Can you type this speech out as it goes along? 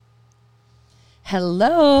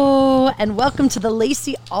Hello, and welcome to the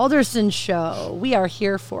Lacey Alderson Show. We are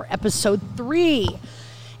here for episode 3.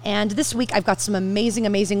 And this week I've got some amazing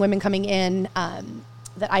women coming in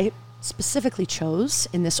that I specifically chose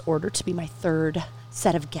in this order to be my third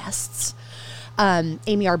set of guests.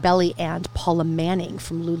 Amy Arbeli and Paula Manning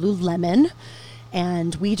from Lululemon.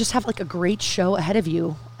 And we just have like a great show ahead of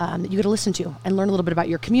you that you get to listen to and learn a little bit about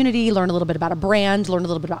your community, learn a little bit about a brand, learn a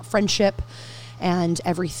little bit about friendship, and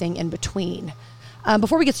everything in between.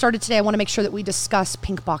 Before we get started today, I want to make sure that we discuss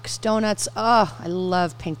Pink Box Donuts. Oh, I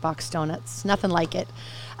love Pink Box Donuts. Nothing like it.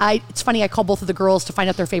 It's funny, I called both of the girls to find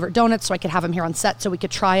out their favorite donuts so I could have them here on set so we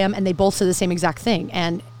could try them, and they both said the same exact thing.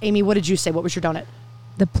 And Amy, what did you say? What was your donut?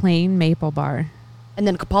 The plain maple bar. And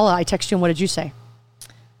then Paula, I texted you, and what did you say?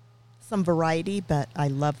 Some variety, but I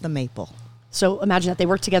love the maple. So imagine that they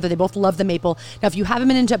work together. They both love the maple. Now, if you haven't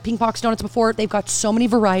been into Pink Box Donuts before, they've got so many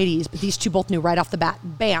varieties, but these two both knew right off the bat,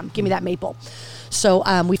 bam, give me that maple. So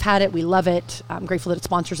we've had it. We love it. I'm grateful that it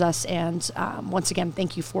sponsors us. And once again,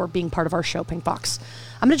 thank you for being part of our show, Pink Box.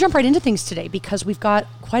 I'm going to jump right into things today because we've got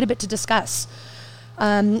quite a bit to discuss.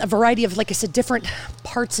 A variety of, like I said, different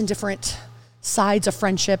parts and different sides of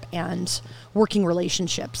friendship and working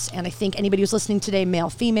relationships. And I think anybody who's listening today, male,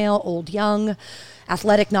 female, old, young,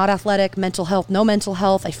 athletic, not athletic, mental health, no mental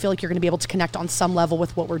health, I feel like you're going to be able to connect on some level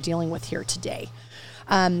with what we're dealing with here today.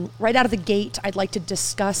 Right out of the gate, I'd like to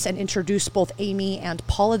discuss and introduce both Amy and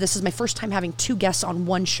Paula. This is my first time having two guests on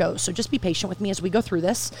one show, so just be patient with me as we go through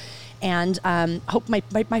this. And hope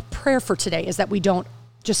my prayer for today is that we don't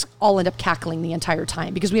just all end up cackling the entire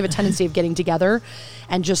time, because we have a tendency of getting together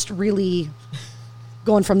and just really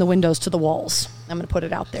going from the windows to the walls. I'm going to put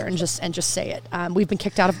it out there and just say it. We've been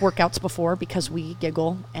kicked out of workouts before because we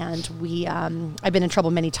giggle, and I've been in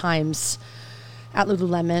trouble many times at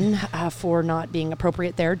Lululemon for not being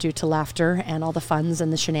appropriate there due to laughter and all the funs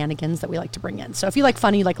and the shenanigans that we like to bring in. So if you like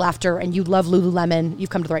fun, you like laughter, and you love Lululemon,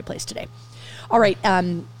 you've come to the right place today. All right.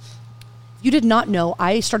 You did not know,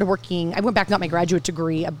 I went back, got my graduate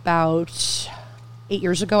degree about 8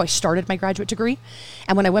 years ago. I started my graduate degree.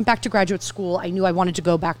 And when I went back to graduate school, I knew I wanted to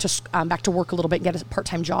go back to work a little bit and get a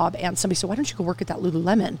part-time job. And somebody said, why don't you go work at that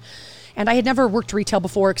Lululemon? And I had never worked retail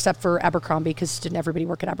before except for Abercrombie, because didn't everybody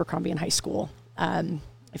work at Abercrombie in high school?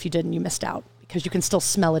 If you didn't, you missed out, because you can still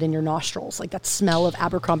smell it in your nostrils. Like that smell of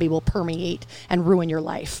Abercrombie will permeate and ruin your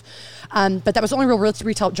life. But that was the only real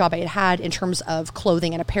retail job I had in terms of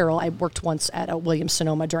clothing and apparel. I worked once at a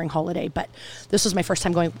Williams-Sonoma during holiday, but this was my first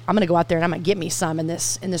time going, I'm going to go out there and I'm going to get me some in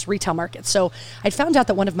this retail market. So I found out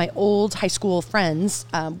that one of my old high school friends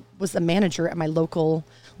was the manager at my local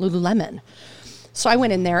Lululemon. So I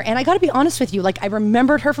went in there, and I got to be honest with you, like I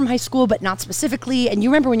remembered her from high school, but not specifically. And you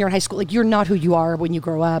remember when you're in high school, like you're not who you are when you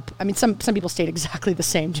grow up. I mean, some people stayed exactly the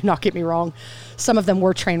same. Do not get me wrong. Some of them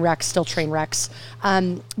were train wrecks, still train wrecks.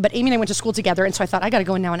 But Amy and I went to school together, and so I thought, I got to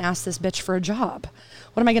go in now and ask this bitch for a job.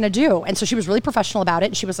 What am I going to do? And so she was really professional about it.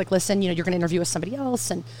 And she was like, listen, you're going to interview with somebody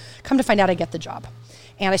else, and come to find out I get the job.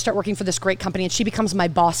 And I start working for this great company, and she becomes my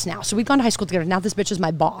boss now. So we've gone to high school together. Now this bitch is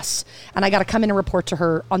my boss, and I got to come in and report to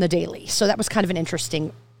her on the daily. So that was kind of an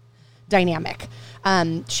interesting dynamic.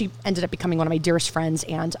 She ended up becoming one of my dearest friends.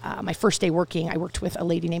 And my first day working, I worked with a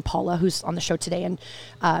lady named Paula, who's on the show today. And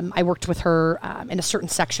I worked with her in a certain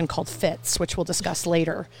section called fits, which we'll discuss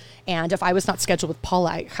later. And if I was not scheduled with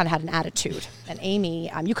Paula, I kind of had an attitude. And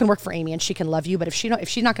Amy, you can work for Amy and she can love you, but if she's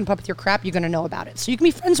not going to put up with your crap, you're going to know about it. So you can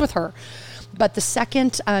be friends with her. But the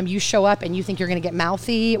second you show up and you think you're going to get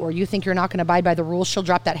mouthy, or you think you're not going to abide by the rules, she'll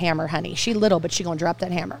drop that hammer, honey. She little, but she going to drop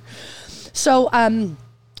that hammer. So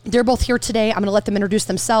they're both here today. I'm going to let them introduce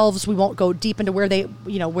themselves. We won't go deep into where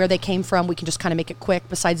they came from. We can just kind of make it quick.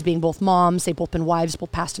 Besides being both moms, they've both been wives,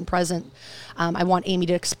 both past and present. I want Amy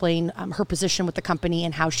to explain her position with the company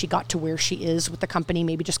and how she got to where she is with the company,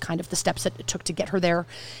 maybe just kind of the steps that it took to get her there.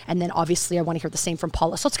 And then obviously I want to hear the same from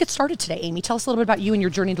Paula. So let's get started today. Amy, tell us a little bit about you and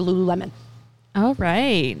your journey to Lululemon. All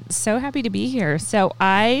right. So happy to be here. So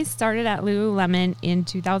I started at Lululemon in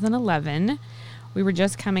 2011. We were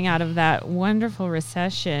just coming out of that wonderful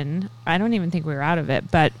recession. I don't even think we were out of it,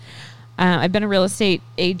 but I've been a real estate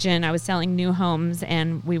agent. I was selling new homes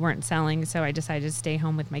and we weren't selling, so I decided to stay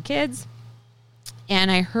home with my kids. And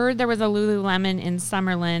I heard there was a Lululemon in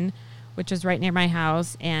Summerlin, which was right near my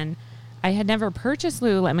house. And I had never purchased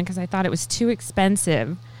Lululemon because I thought it was too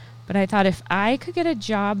expensive. But I thought if I could get a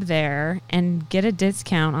job there and get a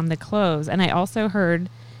discount on the clothes, and I also heard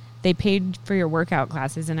they paid for your workout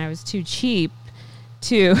classes, and I was too cheap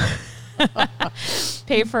to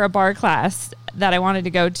pay for a bar class that I wanted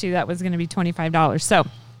to go to that was going to be $25. So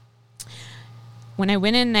when I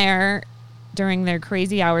went in there, during their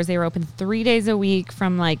crazy hours. They were open 3 days a week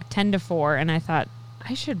from like 10 to 4. And I thought,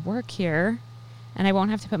 I should work here and I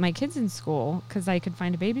won't have to put my kids in school because I could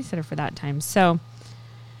find a babysitter for that time. So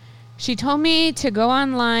she told me to go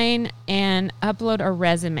online and upload a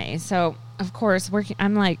resume. So, of course,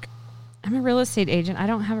 I'm a real estate agent. I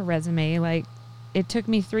don't have a resume. Like, it took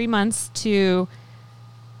me 3 months to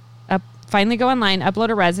finally go online, upload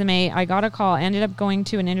a resume. I got a call. I ended up going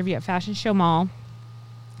to an interview at Fashion Show Mall.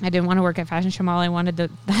 I didn't want to work at Fashion Show Mall. I wanted that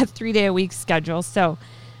 3-day-a-week schedule. So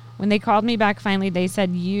when they called me back finally, they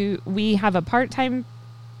said, we have a part-time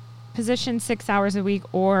position, 6 hours a week,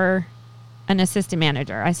 or an assistant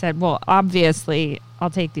manager. I said, well, obviously, I'll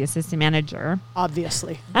take the assistant manager.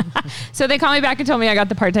 Obviously. So they called me back and told me I got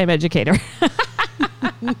the part-time educator.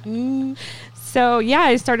 So, yeah,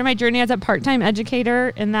 I started my journey as a part-time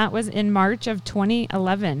educator, and that was in March of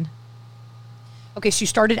 2011. Okay, so you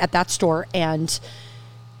started at that store, and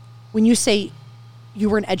when you say you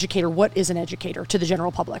were an educator, what is an educator to the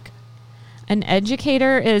general public? An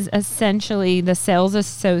educator is essentially the sales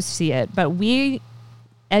associate, but we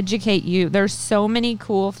educate you. There's so many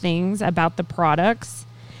cool things about the products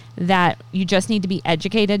that you just need to be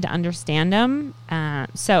educated to understand them.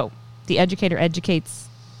 So the educator educates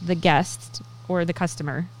the guest or the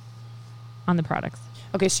customer on the products.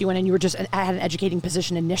 Okay, so you went in, you were just had an educating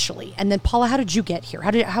position initially. And then, Paula, how did you get here?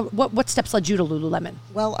 What steps led you to Lululemon?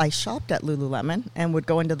 Well, I shopped at Lululemon and would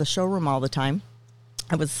go into the showroom all the time.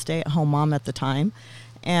 I was a stay-at-home mom at the time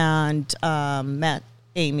and met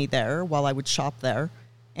Amy there while I would shop there.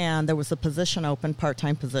 And there was a position open,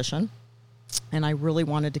 part-time position. And I really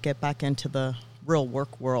wanted to get back into the real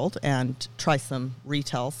work world and try some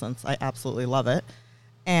retail since I absolutely love it.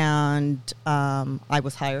 And I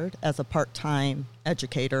was hired as a part-time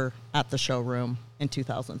educator at the showroom in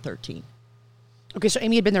 2013. Okay, so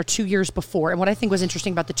Amy had been there 2 years before, and what I think was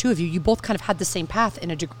interesting about the two of you, you both kind of had the same path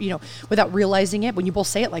without realizing it. When you both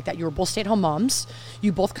say it like that, you were both stay-at-home moms.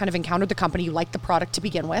 You both kind of encountered the company. You liked the product to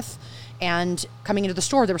begin with, and coming into the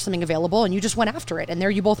store, there was something available, and you just went after it. And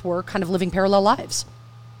there you both were, kind of living parallel lives.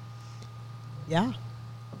 Yeah,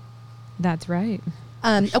 that's right.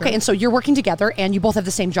 Sure. Okay, and so you're working together, and you both have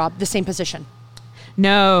the same job, the same position.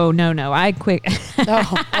 No. I quit.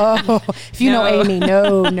 If you know Amy,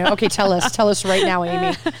 no. Okay, tell us right now,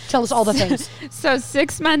 Amy. Tell us all the things. So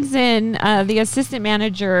 6 months in, the assistant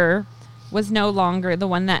manager was no longer the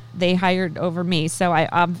one that they hired over me. So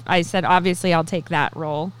I said, obviously, I'll take that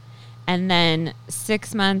role. And then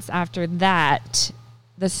 6 months after that,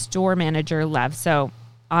 the store manager left. So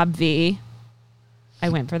I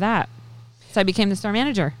went for that. So I became the store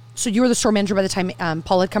manager. So you were the store manager by the time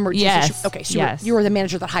Paula had come? Yes. Okay, so you were the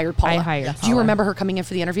manager that hired Paula. I hired Paula. Do you remember her coming in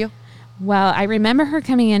for the interview? Well, I remember her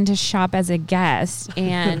coming in to shop as a guest,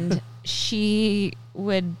 and she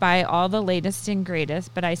would buy all the latest and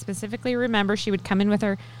greatest, but I specifically remember she would come in with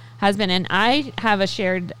her husband, and I have a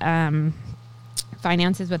shared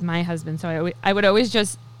finances with my husband, so I would always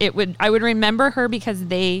I would remember her because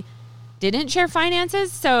they didn't share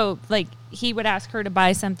finances, so like he would ask her to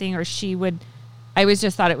buy something or she would. I always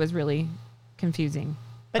just thought it was really confusing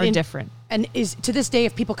or different. And is to this day,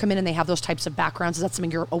 if people come in and they have those types of backgrounds, is that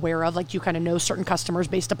something you're aware of? Like you kind of know certain customers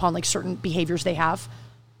based upon like certain behaviors they have?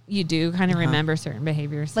 You do kind of remember certain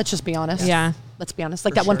behaviors. Let's just be honest. Yeah. Let's be honest.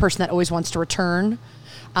 Like that one person that always wants to return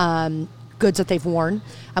goods that they've worn.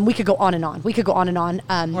 We could go on and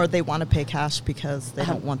on. Or they want to pay cash because they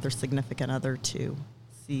don't want their significant other to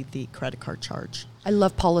see the credit card charge. I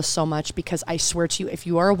love Paula so much because I swear to you, if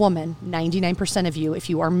you are a woman, 99% of you,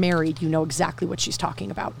 if you are married, you know exactly what she's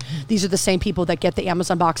talking about. These are the same people that get the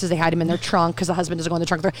Amazon boxes, they hide them in their trunk because the husband doesn't go in the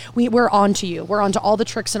trunk. We're on to you. We're on to all the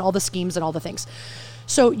tricks and all the schemes and all the things.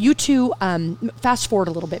 So you two, fast forward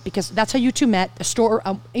a little bit because that's how you two met. A store,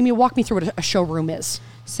 Amy, walk me through what a showroom is.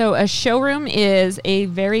 So a showroom is a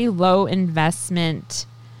very low investment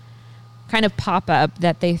kind of pop-up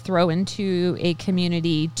that they throw into a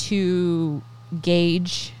community to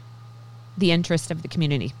gauge the interest of the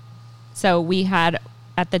community. So we had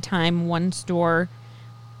at the time one store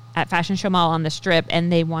at Fashion Show Mall on the Strip, and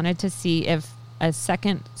they wanted to see if a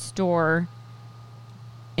second store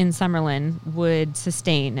in Summerlin would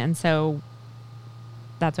sustain, and so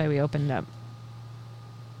that's why we opened up.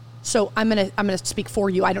 So I'm gonna speak for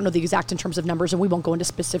you. I don't know the exact in terms of numbers, and we won't go into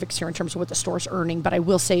specifics here in terms of what the store's earning, but I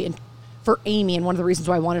will say for Amy, and one of the reasons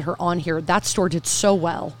why I wanted her on here, that store did so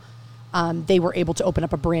well. They were able to open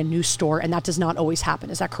up a brand new store, and that does not always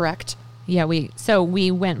happen. Is that correct? Yeah,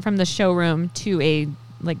 we went from the showroom to a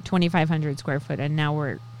like 2,500 square foot, and now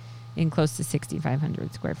we're in close to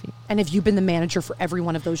 6,500 square feet. And have you been the manager for every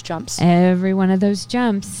one of those jumps? Every one of those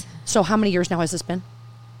jumps. So how many years now has this been?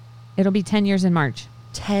 It'll be 10 years in March.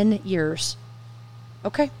 10 years.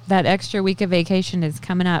 Okay. That extra week of vacation is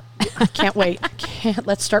coming up. I can't wait.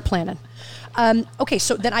 Let's start planning. Okay,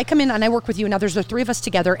 so then I come in and I work with you, and now there's the three of us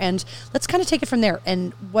together, and let's kind of take it from there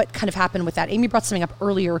and what kind of happened with that. Amy brought something up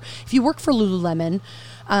earlier. If you work for Lululemon,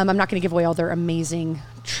 I'm not going to give away all their amazing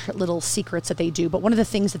little secrets that they do, but one of the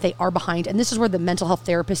things that they are behind, and this is where the mental health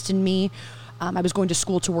therapist in me, I was going to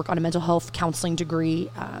school to work on a mental health counseling degree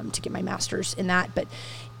to get my master's in that, but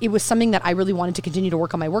it was something that I really wanted to continue to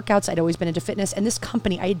work on my workouts. I'd always been into fitness, and this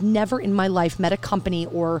company, I had never in my life met a company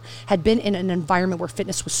or had been in an environment where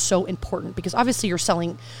fitness was so important, because obviously you're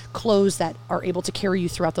selling clothes that are able to carry you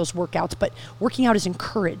throughout those workouts, but working out is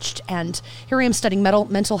encouraged. And here I am studying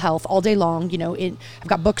mental health all day long. You know, I've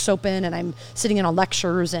got books open and I'm sitting in on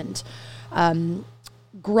lectures and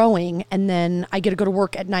growing, and then I get to go to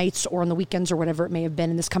work at nights or on the weekends or whatever it may have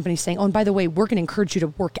been, and this company saying, oh, and by the way, we're going to encourage you to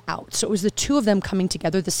work out. So it was the two of them coming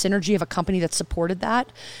together, the synergy of a company that supported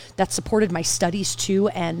that supported my studies too,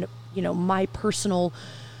 and you know, my personal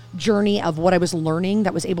journey of what I was learning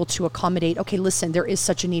that was able to accommodate, okay, listen, there is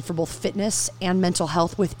such a need for both fitness and mental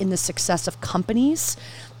health within the success of companies,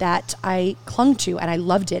 that I clung to, and I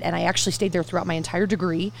loved it, and I actually stayed there throughout my entire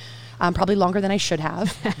degree, probably longer than I should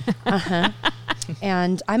have.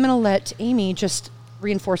 And I'm going to let Amy just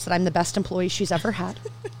reinforce that I'm the best employee she's ever had.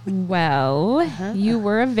 Well, you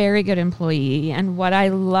were a very good employee. And what I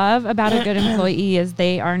love about a good employee is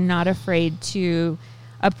they are not afraid to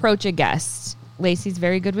approach a guest. Lacey's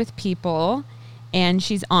very good with people, and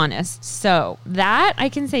she's honest. So that I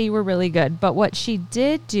can say you were really good. But what she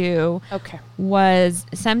did do was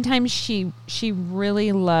sometimes she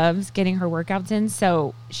really loves getting her workouts in.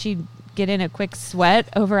 So she'd get in a quick sweat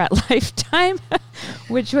over at Lifetime,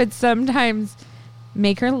 which would sometimes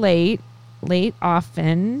make her late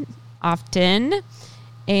often.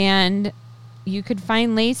 And you could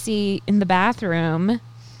find Lacey in the bathroom.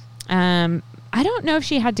 I don't know if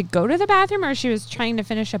she had to go to the bathroom or she was trying to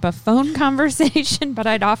finish up a phone conversation, but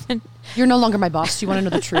I'd often... You're no longer my boss. You want to know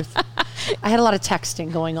the truth. I had a lot of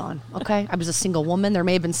texting going on, okay? I was a single woman. There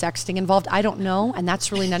may have been sexting involved. I don't know, and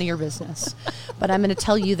that's really none of your business. But I'm going to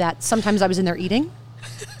tell you that sometimes I was in there eating,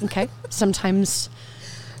 okay? Sometimes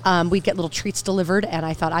we'd get little treats delivered, and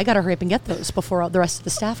I thought, I got to hurry up and get those before the rest of the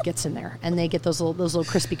staff gets in there, and they get those little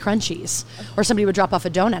crispy crunchies. Or somebody would drop off a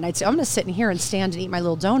donut, and I'd say, I'm going to sit in here and stand and eat my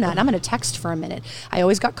little donut, and I'm going to text for a minute. I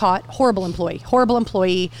always got caught. Horrible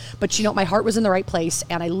employee, but you know, my heart was in the right place,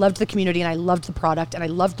 and I loved the community, and I loved the product, and I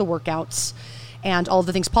loved the workouts, and all of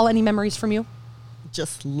the things. Paula, any memories from you?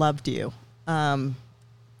 Just loved you.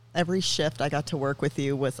 Every shift I got to work with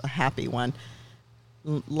you was a happy one.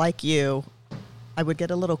 Like you, I would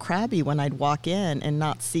get a little crabby when I'd walk in and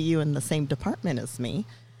not see you in the same department as me,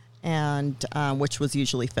 and which was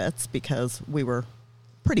usually fits, because we were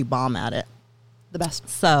pretty bomb at it. The best.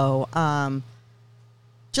 So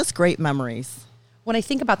just great memories. When I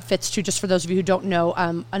think about fits too, just for those of you who don't know,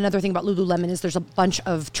 another thing about Lululemon is there's a bunch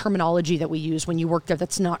of terminology that we use when you work there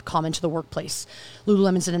that's not common to the workplace.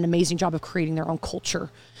 Lululemon's done an amazing job of creating their own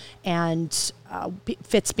culture. And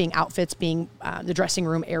fits being outfits, being the dressing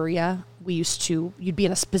room area, you'd be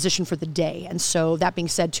in a position for the day. And so that being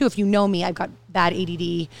said too, if you know me, I've got bad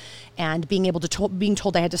ADD, and being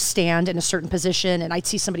told I had to stand in a certain position, and I'd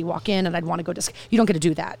see somebody walk in and I'd want to go you don't get to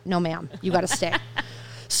do that. No, ma'am, you got to stay.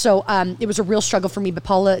 So it was a real struggle for me, but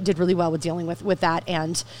Paula did really well with dealing with that.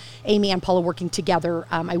 And Amy and Paula working together,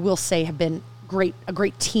 I will say, have been a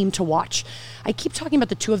great team to watch. I keep talking about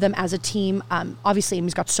the two of them as a team. Obviously,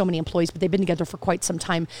 Amy's got so many employees, but they've been together for quite some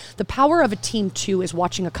time. The power of a team, too, is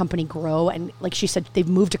watching a company grow. And like she said, they've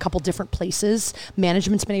moved a couple different places.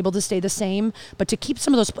 Management's been able to stay the same. But to keep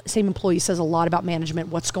some of those same employees says a lot about management,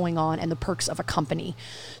 what's going on, and the perks of a company.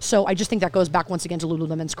 So I just think that goes back once again to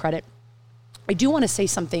Lululemon's credit. I do want to say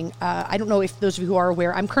something. I don't know if those of you who are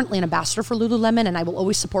aware, I'm currently an ambassador for Lululemon, and I will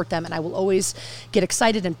always support them, and I will always get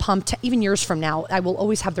excited and pumped. Even years from now, I will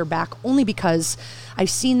always have their back, only because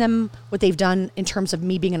I've seen them, what they've done in terms of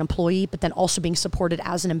me being an employee, but then also being supported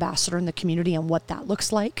as an ambassador in the community and what that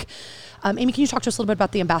looks like. Amy, can you talk to us a little bit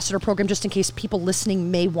about the ambassador program, just in case people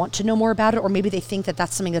listening may want to know more about it, or maybe they think that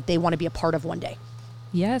that's something that they want to be a part of one day?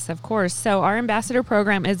 Yes, of course. So our ambassador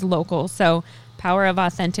program is local. So Power of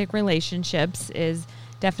Authentic Relationships is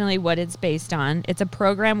definitely what it's based on. It's a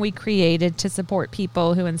program we created to support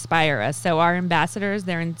people who inspire us. So our ambassadors,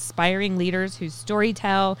 they're inspiring leaders who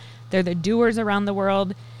storytell. They're the doers around the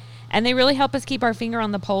world. And they really help us keep our finger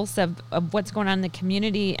on the pulse of what's going on in the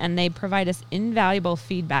community. And they provide us invaluable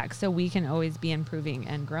feedback so we can always be improving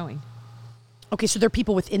and growing. Okay, so there are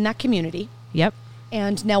people within that community. Yep.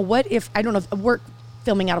 And now what if, I don't know,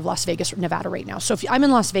 filming out of Las Vegas, Nevada right now. So if I'm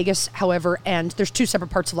in Las Vegas, however, and there's two separate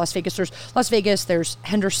parts of Las Vegas. There's Las Vegas, there's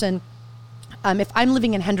Henderson. If I'm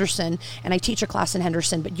living in Henderson and I teach a class in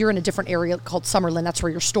Henderson, but you're in a different area called Summerlin, that's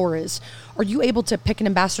where your store is, are you able to pick an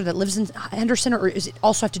ambassador that lives in Henderson, or does it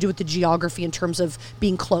also have to do with the geography in terms of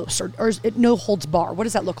being close, or is it no holds bar? What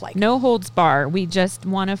does that look like? No holds bar. We just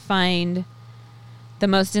want to find the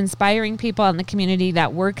most inspiring people in the community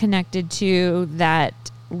that we're connected to,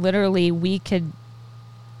 that literally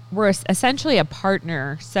we're essentially a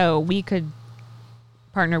partner, so we could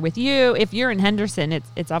partner with you. If you're in Henderson,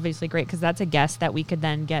 it's obviously great because that's a guest that we could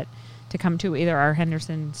then get to come to either our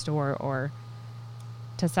Henderson store or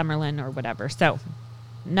to Summerlin or whatever. So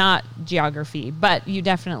not geography, but you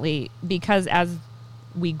definitely, because as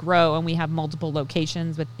we grow and we have multiple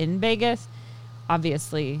locations within Vegas,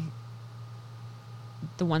 obviously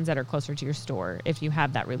the ones that are closer to your store, if you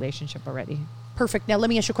have that relationship already. Perfect. Now let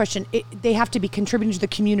me ask you a question. They have to be contributing to the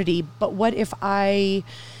community, but what if I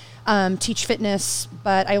teach fitness,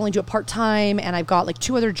 but I only do it part-time and I've got like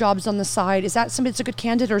 2 other jobs on the side? Is that somebody that's a good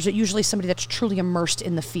candidate, or is it usually somebody that's truly immersed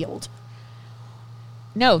in the field?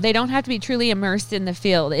 No, they don't have to be truly immersed in the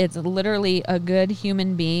field. It's literally a good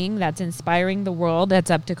human being that's inspiring the world,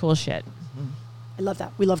 that's up to cool shit. I love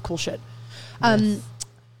that. We love cool shit. Yes.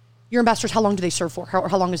 Your ambassadors, how long do they serve for?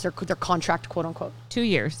 How long is their contract, quote unquote? 2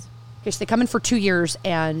 years. Okay, so they come in for 2 years,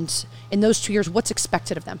 and in those 2 years, what's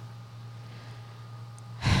expected of them?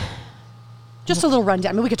 Just a little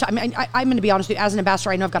rundown. I mean, we could talk. I mean, I'm going to be honest with you. As an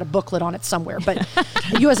ambassador, I know I've got a booklet on it somewhere. But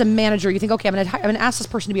you, as a manager, you think, okay, I'm going to ask this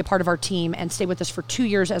person to be a part of our team and stay with us for 2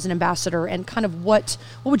 years as an ambassador. And kind of what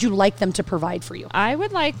would you like them to provide for you? I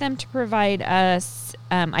would like them to provide us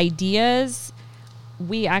ideas.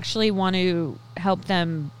 We actually want to help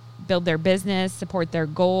them build their business, support their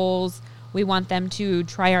goals. We want them to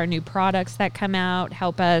try our new products that come out,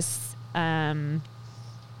 help us.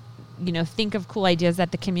 Think of cool ideas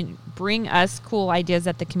that the community, bring us cool ideas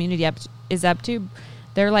that the community is up to.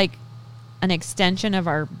 They're like an extension of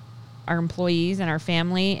our employees and our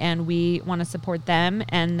family, and we want to support them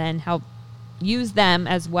and then help use them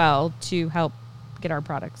as well to help get our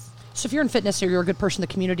products. So if you're in fitness or you're a good person in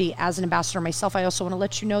the community, as an ambassador myself, I also want to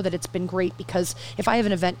let you know that it's been great, because if I have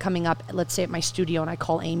an event coming up, let's say at my studio, and I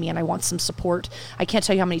call Amy and I want some support, I can't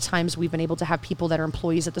tell you how many times we've been able to have people that are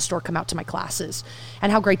employees at the store come out to my classes.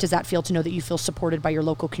 And how great does that feel to know that you feel supported by your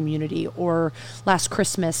local community? Or last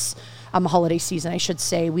Christmas, holiday season, I should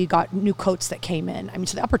say, we got new coats that came in. I mean,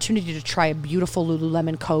 so the opportunity to try a beautiful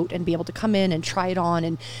Lululemon coat and be able to come in and try it on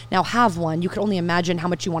and now have one, you could only imagine how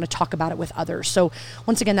much you want to talk about it with others. So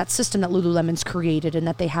once again, that system that Lululemon's created and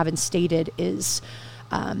that they have instated is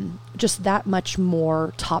just that much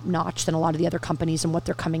more top-notch than a lot of the other companies and what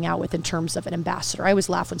they're coming out with in terms of an ambassador. I always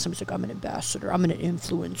laugh when somebody's like, I'm an ambassador, I'm an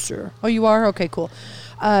influencer. Oh, you are? Okay, cool.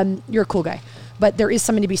 You're a cool guy. But there is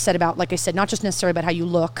something to be said about, like I said, not just necessarily about how you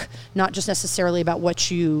look, not just necessarily about what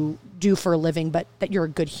you do for a living, but that you're a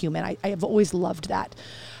good human. I have always loved that.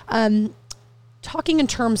 Talking in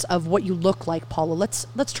terms of what you look like, Paula,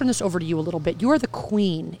 let's turn this over to you a little bit. You're the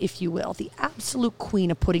queen, if you will, the absolute queen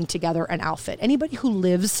of putting together an outfit. Anybody who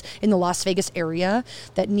lives in the Las Vegas area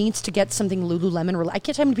that needs to get something Lululemon, I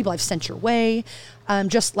can't tell you how many people I've sent your way.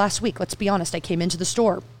 Just last week, let's be honest, I came into the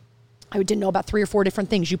store. I didn't know about 3 or 4 different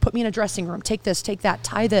things. You put me in a dressing room. Take this, take that,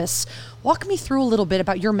 tie this. Walk me through a little bit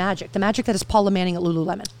about your magic, the magic that is Paula Manning at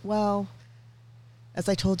Lululemon. Well, as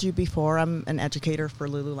I told you before, I'm an educator for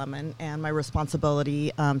Lululemon, and my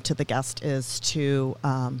responsibility to the guest is to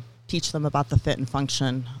teach them about the fit and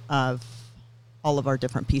function of all of our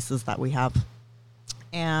different pieces that we have.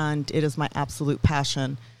 And it is my absolute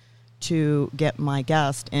passion to get my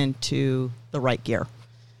guest into the right gear,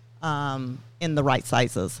 in the right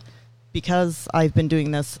sizes. Because I've been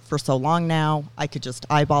doing this for so long now, I could just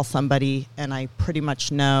eyeball somebody and I pretty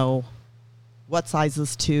much know what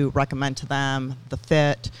sizes to recommend to them, the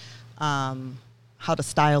fit, how to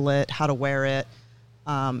style it, how to wear it.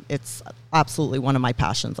 It's absolutely one of my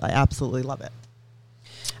passions. I absolutely love it.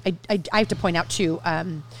 I have to point out, too,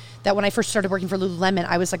 that when I first started working for Lululemon,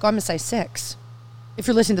 I was like, oh, I'm a size 6. If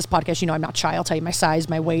you're listening to this podcast, you know I'm not shy. I'll tell you my size,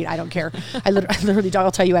 my weight. I don't care. I literally I'll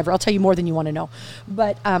tell you I'll tell you more than you want to know.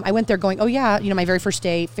 But I went there going, oh, yeah, my very first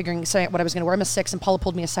day, figuring out what I was going to wear. I'm a 6. And Paula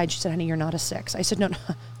pulled me aside. She said, honey, you're not a 6. I said, no.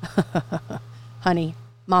 Honey,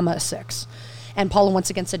 mama a 6. And Paula once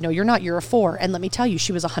again said, no, you're not, you're a 4. And let me tell you,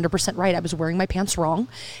 she was 100% right. I was wearing my pants wrong,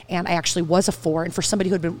 and I actually was a 4. And for somebody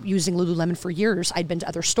who had been using Lululemon for years, I'd been to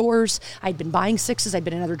other stores, I'd been buying 6s, I'd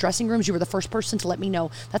been in other dressing rooms. You were the first person to let me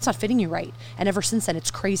know that's not fitting you right. And ever since then,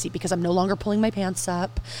 it's crazy because I'm no longer pulling my pants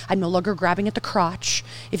up. I'm no longer grabbing at the crotch.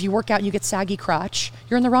 If you work out and you get saggy crotch,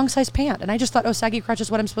 you're in the wrong size pant. And I just thought, oh, saggy crotch is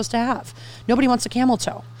what I'm supposed to have. Nobody wants a camel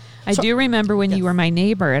toe. I do remember when you were my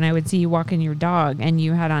neighbor and I would see you walking your dog and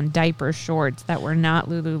you had on diaper shorts that were not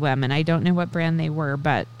Lululemon. I don't know what brand they were,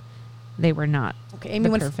 but they were not. Okay, Amy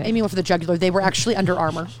went for the jugular. They were actually Under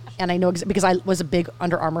Armour. And I know because I was a big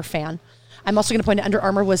Under Armour fan. I'm also going to point out Under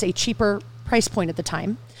Armour was a cheaper price point at the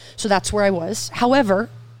time. So that's where I was.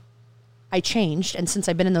 However, I changed, and since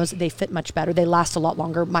I've been in those, they fit much better. They last a lot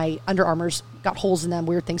longer. My Under Armours got holes in them.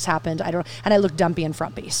 Weird things happened. And I look dumpy and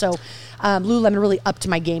frumpy. So Lululemon really upped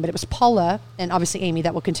my game. But it was Paula and obviously Amy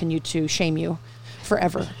that will continue to shame you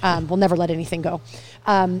forever. We'll never let anything go.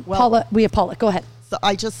 Paula, we have Paula. Go ahead. So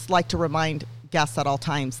I just like to remind guests at all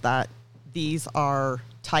times that these are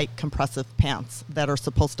tight, compressive pants that are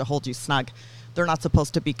supposed to hold you snug. They're not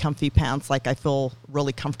supposed to be comfy pants. Like, I feel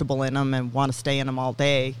really comfortable in them and want to stay in them all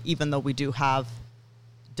day, even though we do have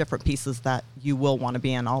different pieces that you will want to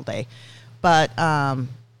be in all day. But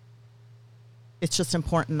it's just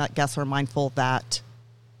important that guests are mindful that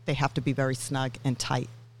they have to be very snug and tight.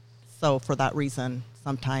 So for that reason,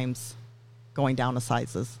 sometimes going down a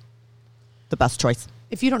size is the best choice.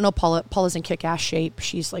 If you don't know Paula, Paula's in kick-ass shape.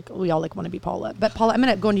 She's like, we all like want to be Paula. But Paula, I'm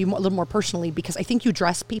going to go into you a little more personally because I think you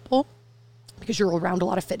dress people because you're around a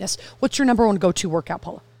lot of fitness. What's your number one go-to workout,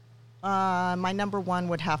 Paula? My number one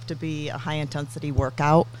would have to be a high-intensity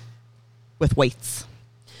workout with weights.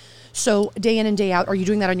 So day in and day out, are you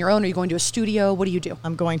doing that on your own? Are you going to a studio? What do you do?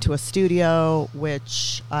 I'm going to a studio,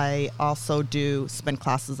 which I also do spin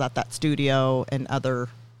classes at that studio and other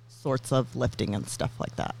sorts of lifting and stuff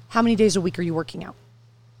like that. How many days a week are you working out?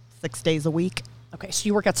 6 days a week. Okay, so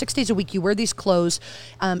you work out 6 days a week. You wear these clothes.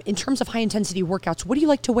 In terms of high intensity workouts, what do you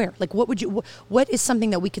like to wear? Like, what is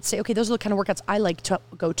something that we could say, okay, those are the kind of workouts I like to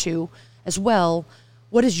go to as well.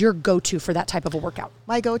 What is your go-to for that type of a workout?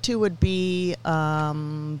 My go-to would be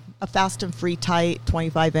a fast and free tight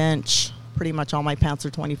 25-inch. Pretty much all my pants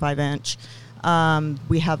are 25-inch.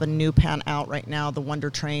 We have a new pant out right now, the Wonder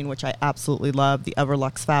Train, which I absolutely love, the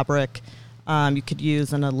Everlux fabric. You could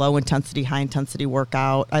use in a low-intensity, high-intensity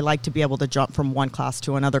workout. I like to be able to jump from one class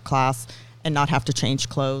to another class and not have to change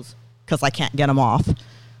clothes because I can't get them off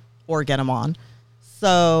or get them on.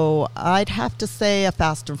 So I'd have to say a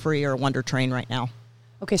fast and free or a Wonder Train right now.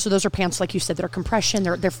 Okay, so those are pants, like you said, that are compression.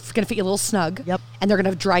 They're going to fit you a little snug. Yep. And they're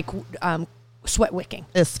going to dry sweat wicking.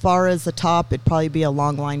 As far as the top, it'd probably be a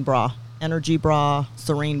long line bra, energy bra,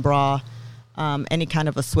 serene bra, any kind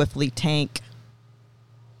of a Swiftly tank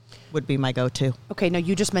would be my go-to. Okay, now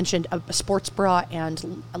you just mentioned a sports bra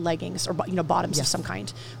and leggings or bottoms of some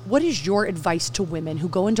kind. What is your advice to women who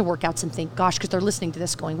go into workouts and think, gosh, because they're listening to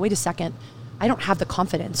this going, wait a second, I don't have the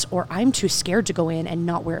confidence, or I'm too scared to go in and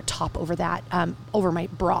not wear a top over that, over my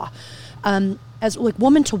bra. As like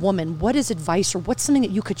woman to woman, what is advice or what's something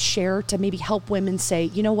that you could share to maybe help women say,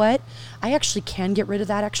 you know what, I actually can get rid of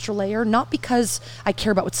that extra layer, not because I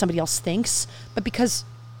care about what somebody else thinks, but because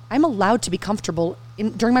I'm allowed to be comfortable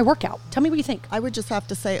during my workout. Tell me what you think. I would just have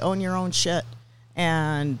to say own your own shit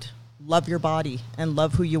and love your body and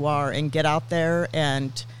love who you are and get out there,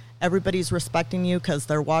 and everybody's respecting you because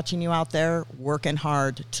they're watching you out there working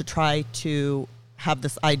hard to try to have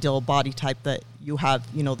this ideal body type that you have,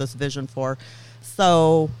 this vision for.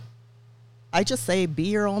 So I just say be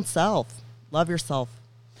your own self. Love yourself.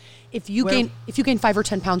 If you gain 5 or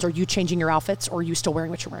 10 pounds, are you changing your outfits or are you still wearing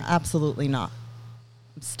what you're wearing? Absolutely not.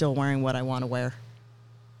 I'm still wearing what I want to wear.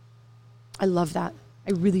 I love that.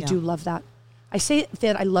 I really do love that. I say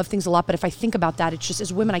that I love things a lot, but if I think about that, it's just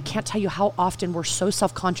as women, I can't tell you how often we're so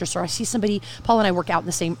self-conscious. Or I see somebody, Paul and I work out in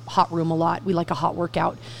the same hot room a lot. We like a hot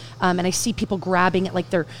workout. And I see people grabbing at like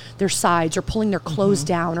their sides or pulling their clothes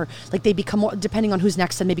down, or like they become more, depending on who's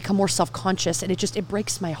next, and they become more self-conscious. And it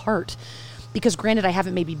breaks my heart because granted, I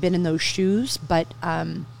haven't maybe been in those shoes, but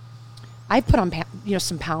I've put on,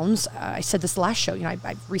 some pounds. I said this last show,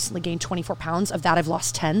 I've recently gained 24 pounds. Of that, I've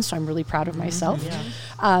lost 10, so I'm really proud of myself.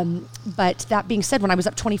 Yeah. But that being said, when I was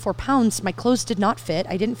up 24 pounds, my clothes did not fit.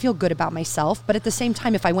 I didn't feel good about myself. But at the same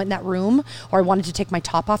time, if I went in that room or I wanted to take my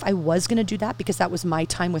top off, I was going to do that because that was my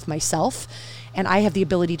time with myself. And I have the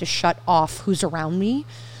ability to shut off who's around me.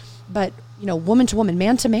 But woman to woman,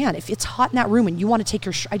 man to man, if it's hot in that room and you want to take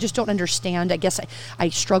I just don't understand. I guess I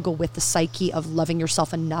struggle with the psyche of loving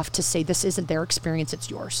yourself enough to say this isn't their experience, it's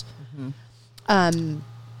yours. And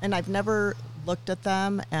I've never looked at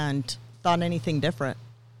them and thought anything different.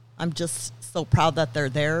 I'm just so proud that they're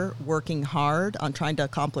there working hard on trying to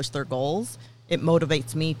accomplish their goals. It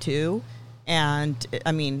motivates me too. And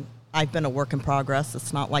I mean, I've been a work in progress.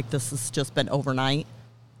 It's not like this has just been overnight.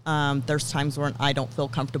 There's times when I don't feel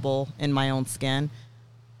comfortable in my own skin,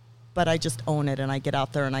 but I just own it and I get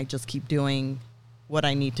out there and I just keep doing what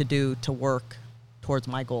I need to do to work towards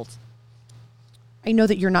my goals. I know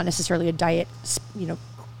that you're not necessarily a dietitian,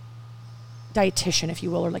 if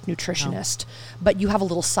you will, or like nutritionist, but you have a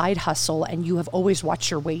little side hustle and you have always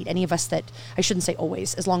watched your weight. Any of us that, I shouldn't say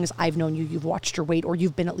always, as long as I've known you, you've watched your weight or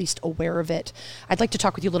you've been at least aware of it. I'd like to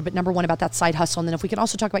talk with you a little bit, number one, about that side hustle. And then if we can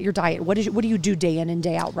also talk about your diet, what do you do day in and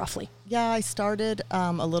day out roughly? Yeah, I started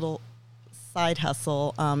a little side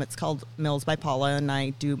hustle. It's called Meals by Paula, and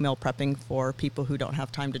I do meal prepping for people who don't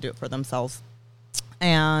have time to do it for themselves.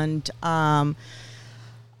 And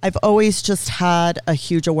I've always just had a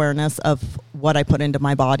huge awareness of what I put into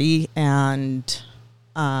my body and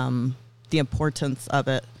the importance of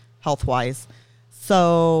it health-wise.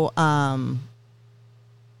 So I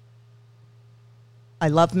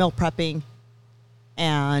love meal prepping,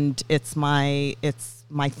 and it's my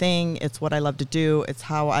thing. It's what I love to do. It's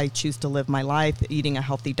how I choose to live my life, eating a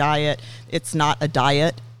healthy diet. It's not a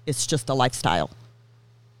diet. It's just a lifestyle.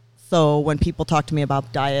 So when people talk to me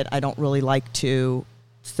about diet, I don't really like to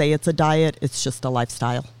say it's a diet. It's just a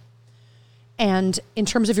lifestyle. And in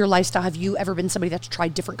terms of your lifestyle, have you ever been somebody that's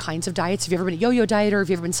tried different kinds of diets? Have you ever been a yo-yo dieter? Have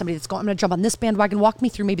you ever been somebody that's gone, I'm going to jump on this bandwagon? Walk me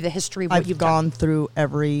through maybe the history of what you've done. I've gone through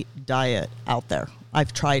every diet out there.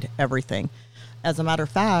 I've tried everything. As a matter of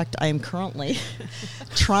fact, I am currently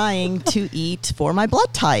trying to eat for my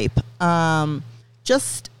blood type,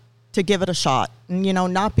 just to give it a shot. And,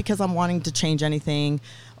 not because I'm wanting to change anything,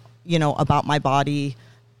 about my body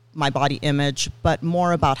image, but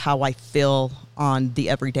more about how I feel on the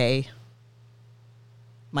everyday,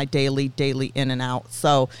 my daily in and out.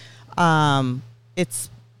 So it's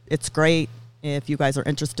great if you guys are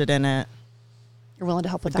interested in it. You're willing to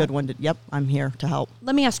help with that? Good one. Yep, I'm here to help.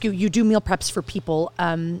 Let me ask you, you do meal preps for people.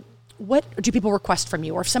 What do people request from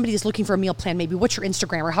you? Or if somebody is looking for a meal plan, maybe what's your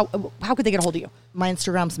Instagram, or how could they get a hold of you? My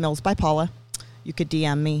Instagram's Meals by Paula. You could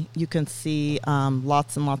DM me. You can see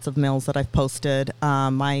lots and lots of meals that I've posted.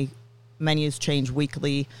 My menus change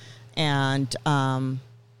weekly, and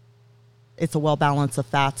it's a well balance of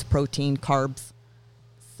fats, protein, carbs.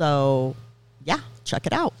 So, yeah, check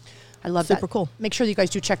it out. I love that. Super cool. Make sure that you guys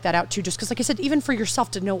do check that out too, just because, like I said, even for yourself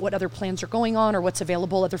to know what other plans are going on or what's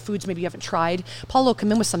available, other foods maybe you haven't tried. Paula will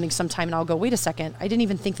come in with something sometime and I'll go, wait a second, I didn't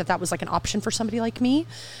even think that was like an option for somebody like me.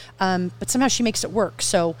 But somehow she makes it work.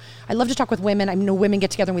 So I love to talk with women. I know women get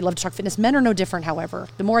together and we love to talk fitness. Men are no different, however.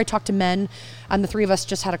 The more I talk to men, the three of us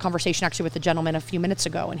just had a conversation actually with a gentleman a few minutes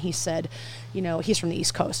ago, and he said, he's from the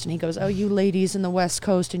East Coast, and he goes, oh, you ladies in the West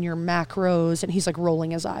Coast and your macros, and he's like rolling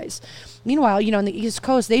his eyes. Meanwhile, in the East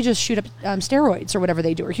Coast, they just shoot up steroids or whatever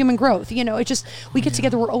they do, or human growth. It just, we get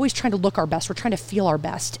together, we're always trying to look our best. We're trying to feel our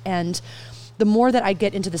best. And the more that I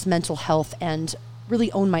get into this mental health and really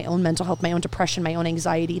own my own mental health, my own depression, my own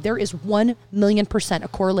anxiety, there is 1,000,000% a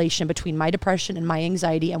correlation between my depression and my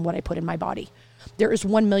anxiety and what I put in my body. There is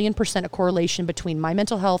 1,000,000% a correlation between my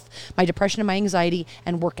mental health, my depression and my anxiety,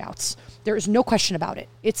 and workouts. There is no question about it.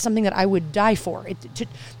 It's something that I would die for.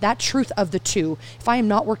 That truth of the two, if I am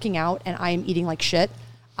not working out and I am eating like shit,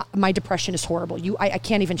 my depression is horrible. I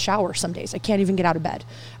can't even shower some days. I can't even get out of bed.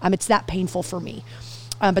 It's that painful for me.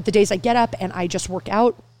 But the days I get up and I just work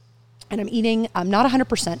out and I'm eating, not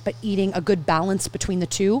 100%, but eating a good balance between the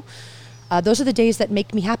two, those are the days that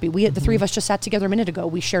make me happy. The three of us just sat together a minute ago.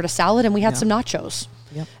 We shared a salad and we had some nachos.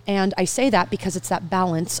 Yep. And I say that because it's that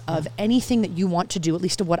balance of anything that you want to do, at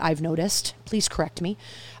least of what I've noticed. Please correct me.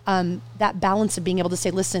 That balance of being able to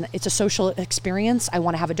say, listen, it's a social experience. I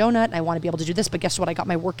want to have a donut and I want to be able to do this, but guess what? I got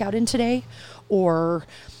my workout in today. Or,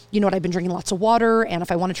 I've been drinking lots of water, and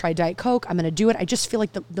if I want to try a Diet Coke, I'm going to do it. I just feel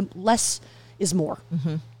like the less is more.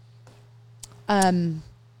 Mm-hmm.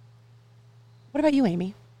 What about you,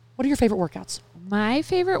 Amy? What are your favorite workouts? My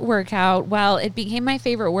favorite workout, well, it became my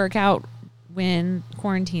favorite workout when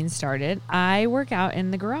quarantine started. I work out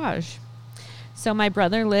in the garage. So my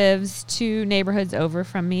brother lives 2 neighborhoods over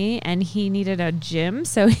from me, and he needed a gym.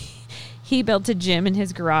 So he built a gym in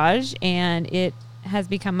his garage, and it has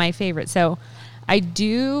become my favorite. So I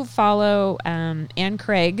do follow Ann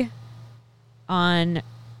Craig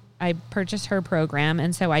I purchased her program,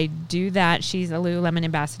 and so I do that. She's a Lululemon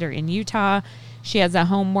Ambassador in Utah. She has a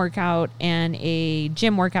home workout and a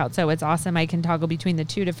gym workout, so it's awesome. I can toggle between the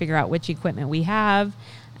two to figure out which equipment we have.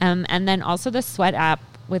 And then also the Sweat app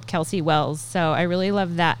with Kelsey Wells. So I really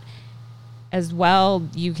love that. as well,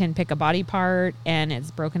 you can pick a body part and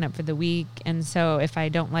it's broken up for the week. And so if I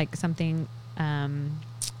don't like something on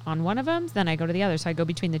one of them, then I go to the other. So I go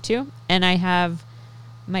between the two. And I have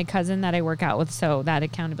my cousin that I work out with, so that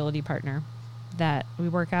accountability partner that we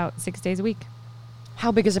work out 6 days a week.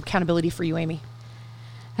 How big is accountability for you, Amy?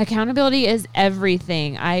 Accountability is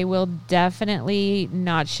everything. I will definitely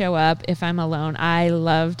not show up if I'm alone. I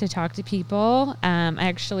love to talk to people.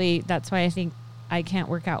 Actually, that's why I think I can't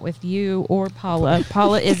work out with you or Paula.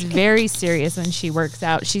 Paula is very serious when she works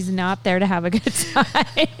out. She's not there to have a good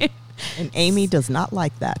time. And Amy does not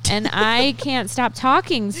like that. And I can't stop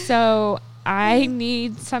talking, so I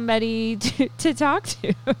need somebody to talk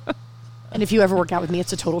to. And if you ever work out with me,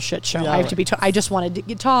 it's a total shit show. Yeah. I have to be. I just want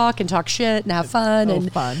to talk and talk shit and have fun.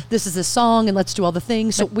 Fun. This is a song, and let's do all the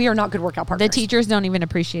things. So we are not good workout partners. The teachers don't even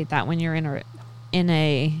appreciate that when you're in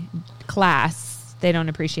a class. They don't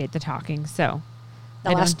appreciate the talking. So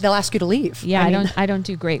they'll ask you to leave. Yeah, I don't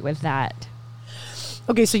do great with that.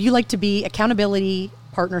 Okay, so you like to be accountability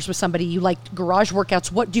partners with somebody. You like garage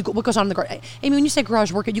workouts. What goes on in the garage? Amy, when you say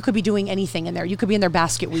garage workout, you could be doing anything in there. You could be in there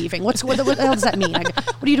basket weaving. What the hell does that mean? Like,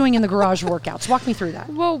 what are you doing in the garage workouts? Walk me through that.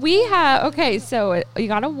 Well, we have, so you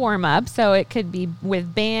got to warm up. So it could be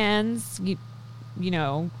with bands,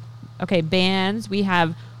 bands. We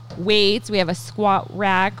have weights. We have a squat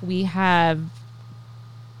rack. We have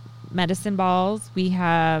medicine balls. We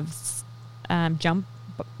have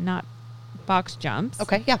not box jumps.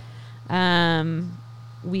 Okay, yeah.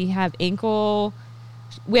 We have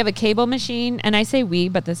we have a cable machine, and I say we,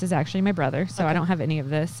 but this is actually my brother, so I don't have any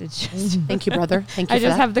of this. It's just thank you, brother. Thank you. I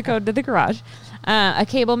just have the code to the garage. A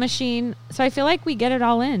cable machine. So I feel like we get it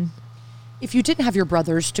all in. If you didn't have your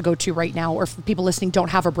brothers to go to right now, or if people listening don't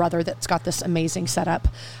have a brother that's got this amazing setup,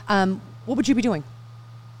 what would you be doing?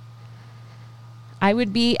 I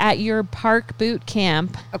would be at your park boot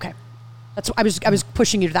camp. Okay. I was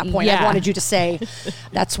pushing you to that point. Yeah. I wanted you to say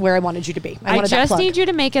that's where I wanted you to be. I just need you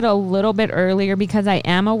to make it a little bit earlier because I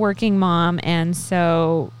am a working mom, and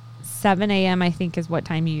so 7 a.m. I think is what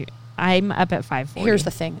time I'm up at 5:40. Here's the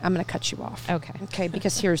thing. I'm going to cut you off. Okay.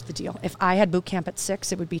 Because here's the deal. If I had boot camp at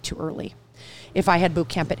 6, it would be too early. If I had boot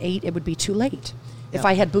camp at 8, it would be too late. If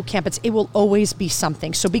I had boot camp, it will always be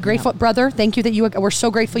something. So be grateful, brother. Thank you we're so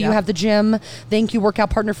grateful you have the gym. Thank you, workout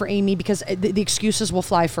partner, for Amy, because the excuses will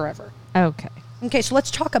fly forever. Okay, so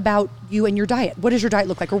let's talk about you and your diet. What does your diet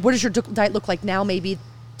look like? Or what does your diet look like now, maybe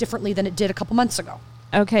differently than it did a couple months ago?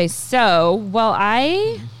 Okay, so,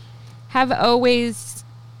 I have always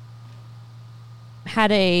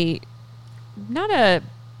had not a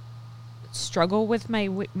struggle with my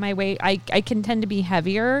weight. I can tend to be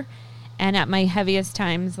heavier. And at my heaviest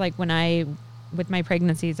times, like with my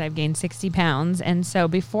pregnancies, I've gained 60 pounds. And so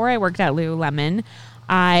before I worked at Lululemon,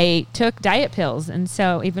 I took diet pills. And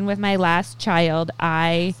so even with my last child,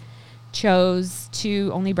 I chose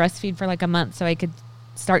to only breastfeed for like a month so I could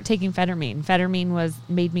start taking Phetermine. Phetermine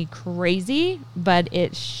made me crazy, but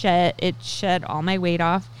it shed all my weight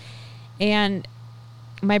off. And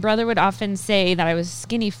my brother would often say that I was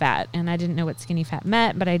skinny fat, and I didn't know what skinny fat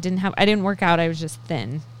meant, but I didn't work out. I was just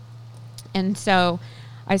thin. And so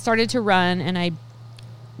I started to run, and I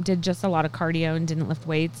did just a lot of cardio and didn't lift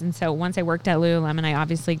weights. And so once I worked at Lululemon, I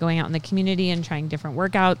obviously going out in the community and trying different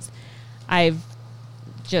workouts. I've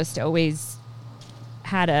just always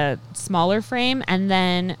had a smaller frame. And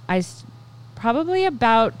then probably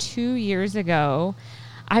about 2 years ago,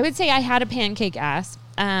 I would say I had a pancake ass.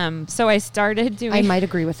 So I started doing... I might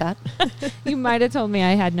agree with that. You might have told me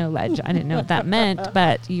I had no ledge. I didn't know what that meant,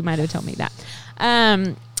 but you might have told me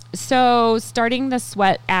that. So starting the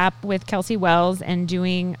Sweat app with Kelsey Wells and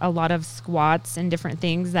doing a lot of squats and different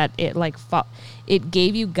things that it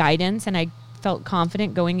gave you guidance, and I felt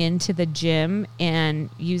confident going into the gym and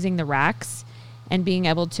using the racks and being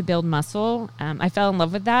able to build muscle. I fell in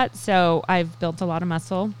love with that. So I've built a lot of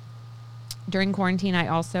muscle. During quarantine, I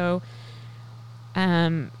also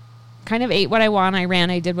kind of ate what I want. I ran,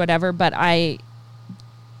 I did whatever, but I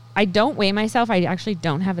don't weigh myself. I actually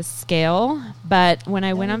don't have a scale, but when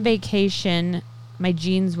I went on vacation, my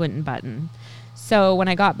jeans wouldn't button. So when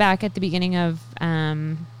I got back at the beginning of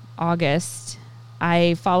August,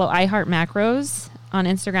 I follow iHeart Macros on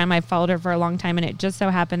Instagram. I followed her for a long time, and it just so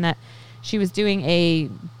happened that she was doing a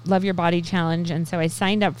Love Your Body challenge, and so I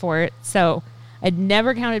signed up for it. So I'd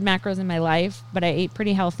never counted macros in my life, but I ate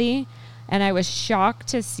pretty healthy, and I was shocked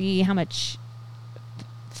to see how much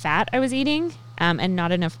fat I was eating. And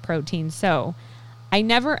not enough protein. So I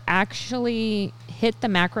never actually hit the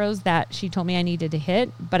macros that she told me I needed to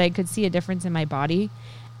hit, but I could see a difference in my body.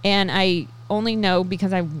 And I only know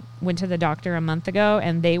because I went to the doctor a month ago,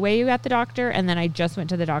 and they weigh you at the doctor, and then I just went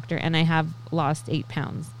to the doctor, and I have lost 8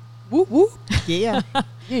 pounds. Woo woo. Yeah.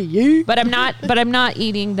 Yeah. But I'm not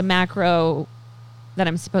eating the macro that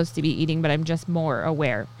I'm supposed to be eating, but I'm just more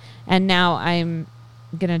aware. And now I'm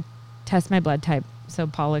going to test my blood type so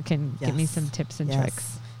Paula can give me some tips and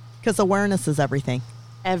tricks. Because awareness is everything.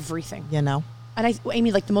 Everything. You know? And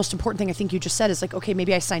Amy, like the most important thing I think you just said is like, okay,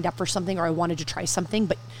 maybe I signed up for something or I wanted to try something,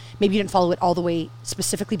 but maybe you didn't follow it all the way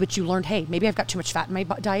specifically, but you learned, hey, maybe I've got too much fat in my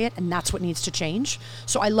diet and that's what needs to change.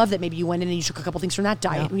 So I love that maybe you went in and you took a couple things from that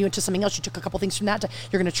diet. When you went to something else, you took a couple things from that diet.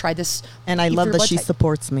 You're going to try this. And I love that she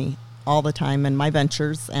supports me all the time in my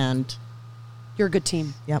ventures, and you're a good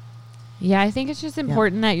team. Yep. Yeah, I think it's just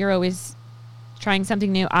important that you're always trying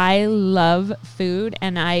something new. I love food,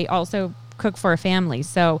 and I also cook for a family,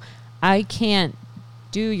 so I can't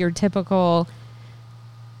do your typical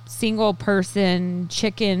single person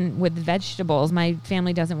chicken with vegetables. My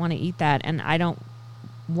family doesn't want to eat that, and I don't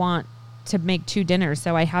want to make 2 dinners,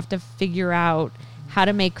 so I have to figure out how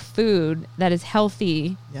to make food that is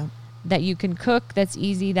healthy, that you can cook, that's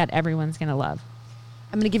easy, that everyone's going to love.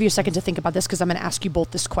 I'm going to give you a second to think about this because I'm going to ask you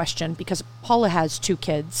both this question because Paula has 2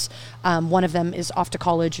 kids. One of them is off to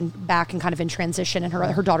college and back and kind of in transition, and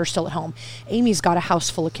her daughter's still at home. Amy's got a house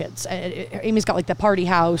full of kids. Amy's got like the party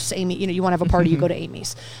house. Amy, you want to have a party, you go to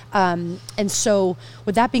Amy's. And so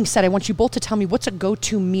with that being said, I want you both to tell me what's a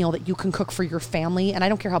go-to meal that you can cook for your family. And I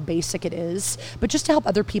don't care how basic it is, but just to help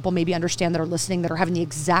other people maybe understand that are listening that are having the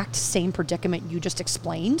exact same predicament you just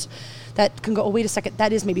explained, that can go, oh, wait a second,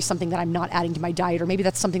 that is maybe something that I'm not adding to my diet, or maybe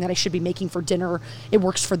that's something that I should be making for dinner. It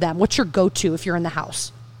works for them. What's your go-to if you're in the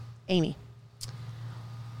house? Amy.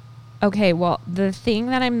 Okay, well, the thing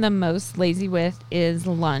that I'm the most lazy with is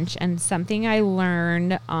lunch, and something I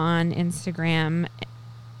learned on Instagram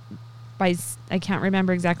by, I can't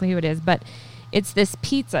remember exactly who it is, but it's this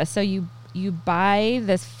pizza. So you buy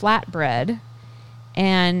this flatbread,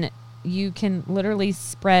 and you can literally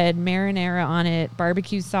spread marinara on it,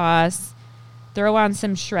 barbecue sauce, throw on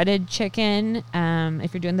some shredded chicken.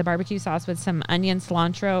 If you're doing the barbecue sauce with some onion,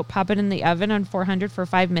 cilantro, pop it in the oven on 400 for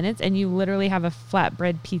 5 minutes, and you literally have a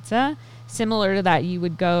flatbread pizza similar to that you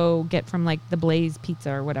would go get from like the Blaze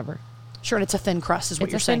Pizza or whatever. Sure, and it's a thin crust is what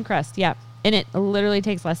you're saying. It's a thin crust, yeah. And it literally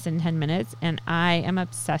takes less than 10 minutes, and I am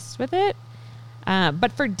obsessed with it.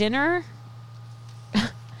 But for dinner,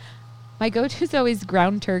 my go-to is always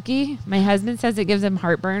ground turkey. My husband says it gives him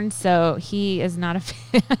heartburn, so he is not a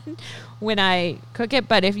fan when I cook it.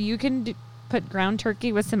 But if you can put ground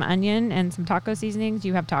turkey with some onion and some taco seasonings,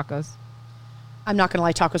 you have tacos. I'm not going to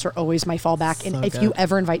lie, tacos are always my fallback. And if you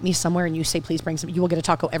ever invite me somewhere and you say, please bring some, you will get a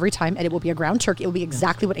taco every time, and it will be a ground turkey. It will be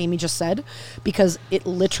exactly what Amy just said, because it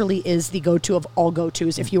literally is the go-to of all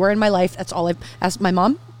go-tos. If you are in my life, that's all I've asked my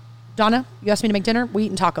mom. Donna, you asked me to make dinner, we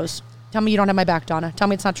eating tacos. Tell me you don't have my back, Donna. Tell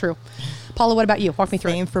me it's not true. Paula, what about you? Walk me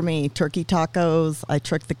through Same for me. Turkey tacos. I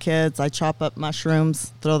trick the kids. I chop up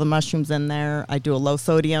mushrooms, throw the mushrooms in there. I do a low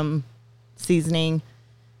sodium seasoning.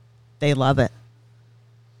 They love it.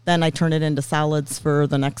 Then I turn it into salads for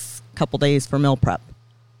the next couple days for meal prep.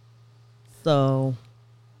 So.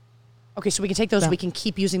 Okay, so we can take those. We can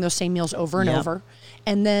keep using those same meals over and over.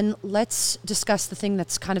 And then let's discuss the thing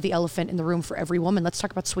that's kind of the elephant in the room for every woman. Let's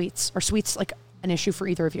talk about sweets. Are sweets like an issue for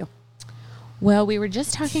either of you? Well, we were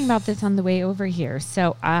just talking about this on the way over here.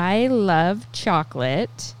 So I love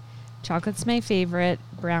chocolate. Chocolate's my favorite.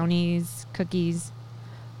 Brownies, cookies.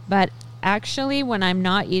 But actually, when I'm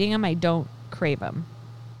not eating them, I don't crave them.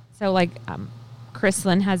 So like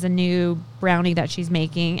Chrislyn has a new brownie that she's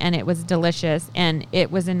making, and it was delicious. And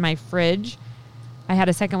it was in my fridge. I had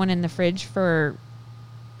a second one in the fridge for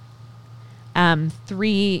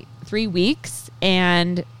 3 weeks.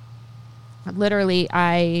 And literally,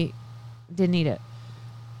 I didn't eat it.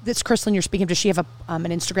 This Chrislyn you're speaking of, does she have an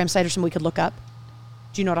Instagram site or something we could look up?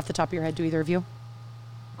 Do you know it off the top of your head? Do either of you?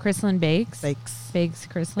 Chrislyn Bakes. Bakes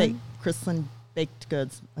Chrislyn. Chrislyn Baked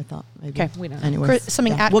Goods, I thought. Maybe. Okay. We don't know. Anyways,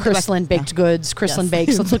 something at Chrislyn Baked Goods, Chrislyn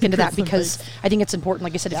Bakes. Let's look into that because Bakes. I think it's important.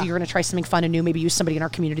 Like I said, if you're going to try something fun and new, maybe use somebody in our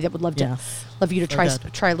community that would love to love you to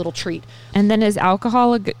try a little treat. And then is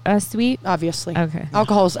alcohol a sweet? Obviously. Okay.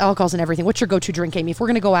 Alcohol's and everything. What's your go-to drink, Amy? If we're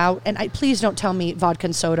going to go out, and please don't tell me vodka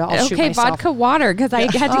and soda. I'll shoot myself. Okay, vodka water because I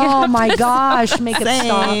had to get Oh up my to gosh! Make it Same.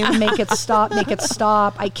 stop! Make it stop! Make it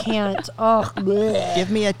stop! I can't. Oh, bleh. Give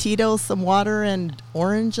me a Tito's, some water, and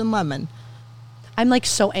orange and lemon. I'm like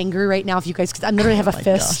so angry right now. If you guys, because I literally have a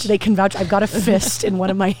fist. Gosh. They can vouch. I've got a fist in one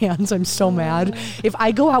of my hands. I'm so mad. If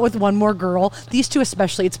I go out with one more girl, these two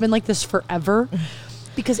especially, it's been like this forever.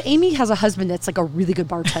 Because Amy has a husband that's like a really good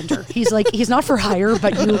bartender. He's not for hire,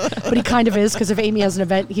 but he kind of is, because if Amy has an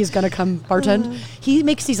event, he's gonna come bartend. He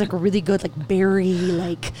makes these like really good like berry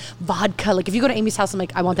like vodka. Like if you go to Amy's house, I'm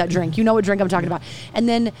like, I want that drink. You know what drink I'm talking about. And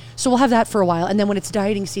then so we'll have that for a while, and then when it's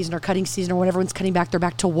dieting season or cutting season or when everyone's cutting back, they're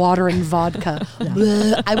back to water and vodka.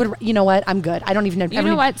 I would, you know what? I'm good. I don't even know. You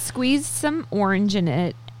know what? Squeeze some orange in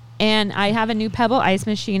it. And I have a new Pebble Ice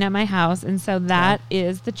machine at my house, and so that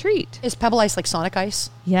is the treat. Is Pebble Ice like Sonic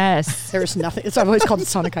Ice? Yes. There's nothing. I've always called it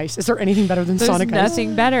Sonic Ice. Is there anything better than Sonic Ice? There's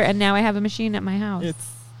nothing better, and now I have a machine at my house.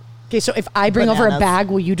 Okay, so if I bring over a bag,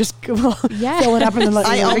 will you just fill it up and then let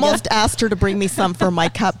me I know almost asked her to bring me some for my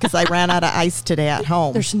cup because I ran out of ice today at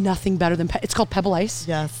home. There's nothing better than it's called Pebble Ice.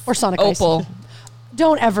 Yes. Or Sonic Opal. Ice.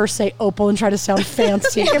 Don't ever say opal and try to sound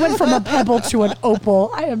fancy. It went from a pebble to an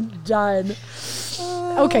opal. I am done.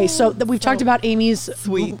 Okay, so we've talked about Amy's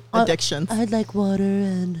sweet addictions. I'd like water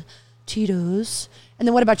and Tito's. And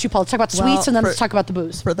then what about you, Paul? Let's talk about sweets, and then let's talk about the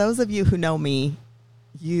booze. For those of you who know me,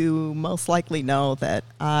 you most likely know that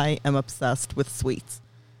I am obsessed with sweets.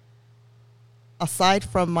 Aside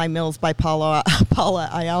from my Meals by Paula,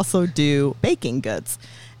 I also do baking goods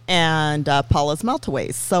and Paula's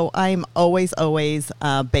Meltaways. So I'm always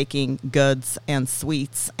baking goods and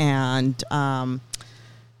sweets, and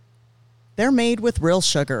they're made with real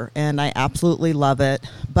sugar, and I absolutely love it.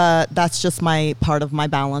 But that's just my part of my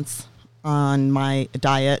balance on my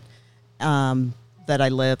diet that I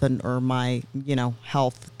live in, or my,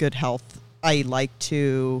 health, good health. I like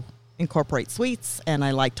to incorporate sweets, and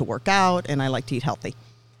I like to work out, and I like to eat healthy.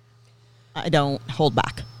 I don't hold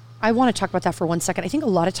back. I want to talk about that for 1 second. I think a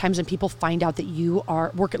lot of times when people find out that you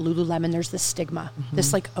work at Lululemon, there's this stigma,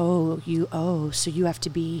 this like, so you have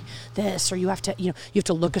to be this, or you have to, you have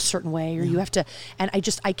to look a certain way, or you have to, and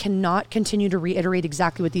I cannot continue to reiterate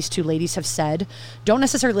exactly what these two ladies have said. Don't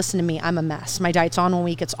necessarily listen to me. I'm a mess. My diet's on 1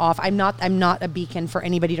 week, it's off. I'm not a beacon for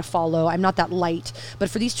anybody to follow. I'm not that light.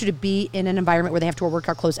 But for these two to be in an environment where they have to wear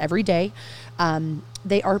workout clothes every day,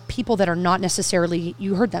 they are people that are not necessarily,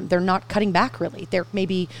 you heard them, they're not cutting back really. They're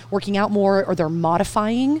maybe working out more, or they're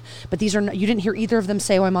modifying, but these are not, you didn't hear either of them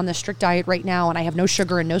say, I'm on this strict diet right now and I have no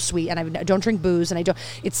sugar and no sweet and I don't drink booze, and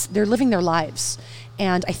they're living their lives.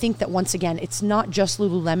 And I think that once again, it's not just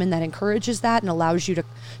Lululemon that encourages that and allows you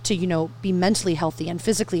to be mentally healthy and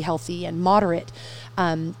physically healthy and moderate.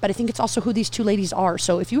 But I think it's also who these two ladies are.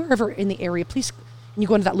 So if you're ever in the area, please, and you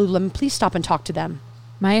go into that Lululemon, please stop and talk to them.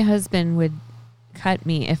 My husband would cut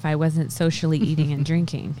me if I wasn't socially eating and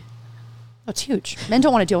drinking. That's huge. Men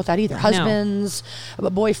don't want to deal with that either. Husbands,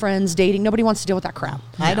 boyfriends, dating. Nobody wants to deal with that crap.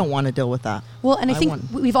 I don't want to deal with that. Well, and I think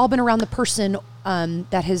we've all been around the person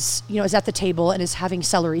that has, is at the table and is having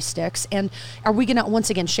celery sticks. And are we going to, once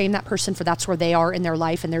again, shame that person for that's where they are in their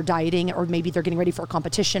life and they're dieting, or maybe they're getting ready for a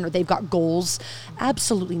competition, or they've got goals?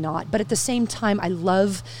 Absolutely not. But at the same time, I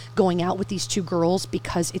love going out with these two girls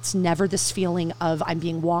because it's never this feeling of I'm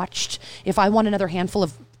being watched. If I want another handful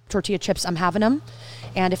of tortilla chips, I'm having them.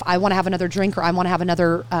 And if I want to have another drink, or I want to have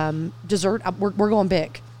another dessert, we're going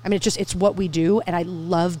big. I mean, it's what we do. And I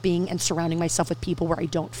love being and surrounding myself with people where I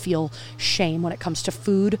don't feel shame when it comes to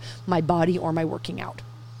food, my body, or my working out.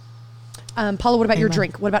 Paula, what about your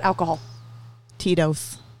drink? What about alcohol?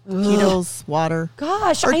 Tito's. Tito's water.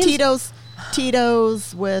 Gosh. Or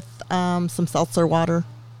Tito's with some seltzer water,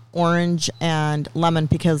 orange and lemon,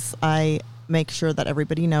 because I make sure that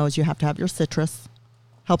everybody knows you have to have your citrus.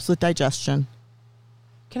 Helps with digestion.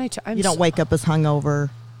 Can I you don't wake up as hungover.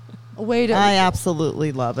 I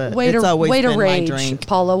absolutely love it. Way it's to always way to been rage, my drink.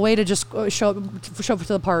 Paula. Way to just show up to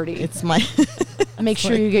the party. It's my. Make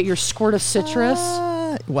sure you get your squirt of citrus.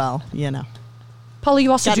 Paula,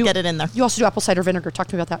 you also get it in there. You also do apple cider vinegar. Talk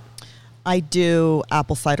to me about that. I do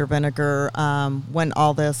apple cider vinegar. When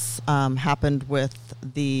all this happened with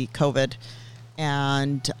the COVID,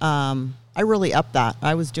 and I really upped that.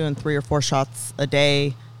 I was doing 3 or 4 shots a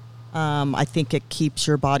day. I think it keeps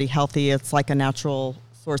your body healthy. It's like a natural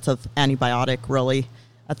source of antibiotic, really.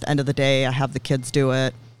 At the end of the day, I have the kids do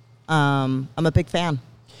it. I'm a big fan.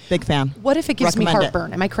 Big fan. What if it gives me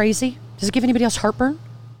heartburn? Am I crazy? Does it give anybody else heartburn?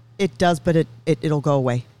 It does, but it'll go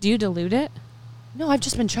away. Do you dilute it? No, I've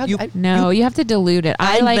just been chugging. You have to dilute it.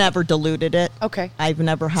 I've never diluted it. Okay. I've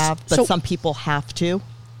never have, but some people have to.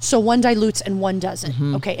 So one dilutes and one doesn't.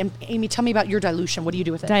 Mm-hmm. Okay. And Amy, tell me about your dilution. What do you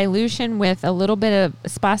do with it? Dilution with a little bit of a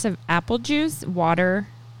splash of apple juice, water,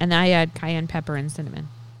 and I add cayenne pepper and cinnamon.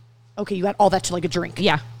 Okay. You add all that to like a drink?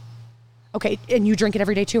 Yeah. Okay. And you drink it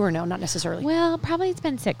every day too, or no? Not necessarily. Well, probably it's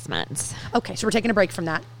been 6 months. Okay. So we're taking a break from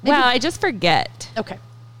that. Well, I just forget. Okay.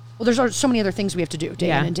 Well, there's so many other things we have to do day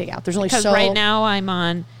in and day out. There's only because right now I'm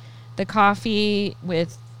on the coffee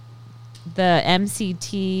with the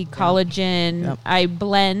MCT collagen. Yep. I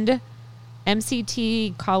blend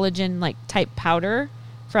MCT collagen like type powder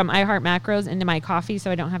from iHeart Macros into my coffee so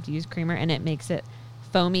I don't have to use creamer, and it makes it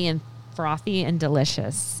foamy and frothy and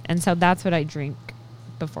delicious. And so that's what I drink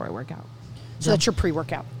before I work out. So that's your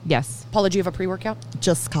pre-workout. Yes. Paula, do you have a pre-workout?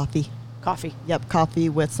 Just coffee. Coffee. Yep, coffee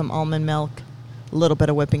with some almond milk, a little bit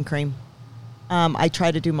of whipping cream. I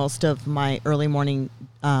try to do most of my early morning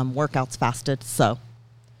workouts fasted, so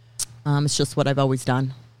it's just what I've always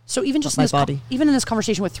done. So even just in this even in this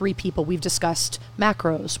conversation with 3 people, we've discussed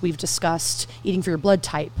macros, we've discussed eating for your blood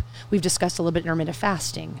type, we've discussed a little bit intermittent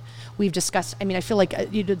fasting, we've discussed. I mean, I feel like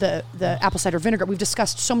you did the apple cider vinegar. We've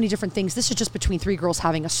discussed so many different things. This is just between 3 girls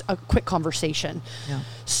having a quick conversation. Yeah.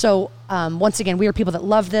 So once again, we are people that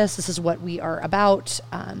love this. This is what we are about.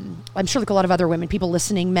 I'm sure like a lot of other women, people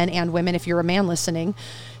listening, men and women. If you're a man listening,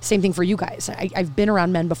 same thing for you guys. I've been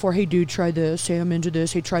around men before. Hey, dude, try this. Hey, I'm into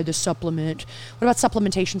this. Hey, try this supplement. What about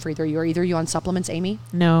supplementation for either of you? Are either of you on supplements, Amy?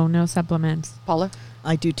 No supplements. Paula?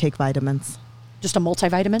 I do take vitamins. Just a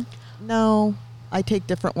multivitamin? No, I take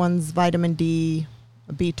different ones. Vitamin D,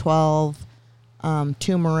 B12,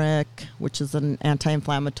 turmeric, which is an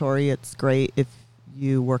anti-inflammatory. It's great if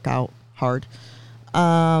you work out hard.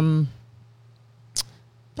 That's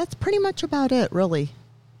pretty much about it, really.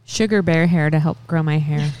 Sugar bear hair to help grow my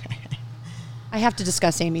hair. I have to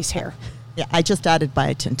discuss Amy's hair. Yeah, I just added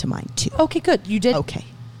biotin to mine, too. Okay, good. You did? Okay.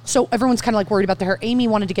 So everyone's kind of like worried about the hair. Amy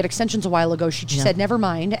wanted to get extensions a while ago. She said, never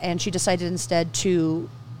mind. And she decided instead to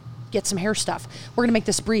get some hair stuff. We're going to make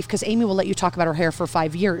this brief because Amy will let you talk about her hair for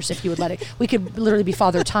 5 years if you would let it. We could literally be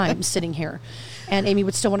Father Time sitting here. And Amy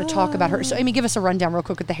would still want to talk about her. So Amy, give us a rundown real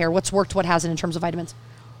quick with the hair. What's worked, what hasn't in terms of vitamins?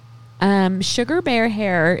 Sugar bear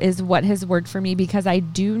hair is what has worked for me because I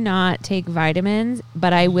do not take vitamins,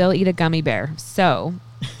 but I will eat a gummy bear. So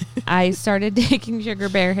I started taking sugar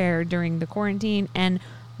bear hair during the quarantine, and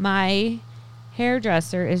my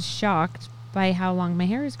hairdresser is shocked by how long my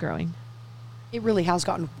hair is growing. It really has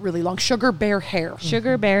gotten really long. Sugar bear hair.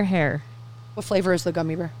 Sugar bear hair. What flavor is the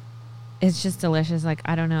gummy bear? It's just delicious. Like,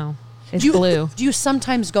 I don't know. It's blue. Do you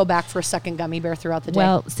sometimes go back for a second gummy bear throughout the day?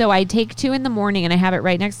 Well, so I take 2 in the morning, and I have it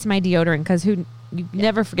right next to my deodorant because you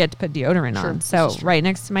never forget to put deodorant on. So right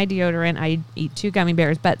next to my deodorant, I eat 2 gummy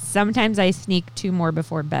bears. But sometimes I sneak 2 more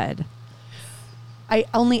before bed. I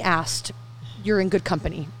only asked, you're in good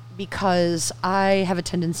company, because I have a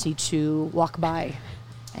tendency to walk by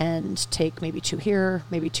and take maybe 2 here,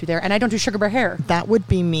 maybe 2 there. And I don't do sugar bear hair. That would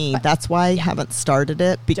be me. That's why I haven't started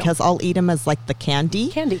it, because I'll eat them as like the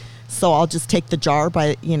candy. So I'll just take the jar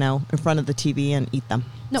in front of the TV and eat them.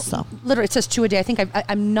 No, literally, it says 2 a day. I think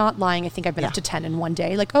I'm not lying. I think I've been up to 10 in one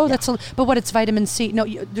day. Like, that's but what? It's vitamin C. No,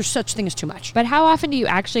 there's such thing as too much. But how often do you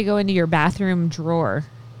actually go into your bathroom drawer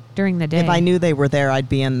during the day? If I knew they were there, I'd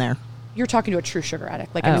be in there. You're talking to a true sugar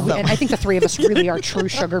addict. Like, and I think the 3 of us really are true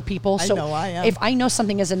sugar people. So I know I am. If I know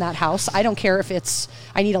something is in that house, I don't care if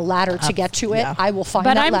I need a ladder to get to it. Yeah. I will find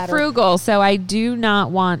that ladder. But I'm frugal, so I do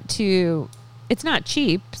not want to. It's not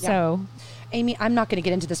cheap, so. Amy, I'm not going to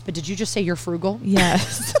get into this, but did you just say you're frugal?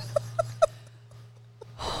 Yes.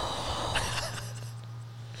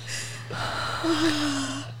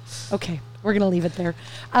 Okay, we're going to leave it there.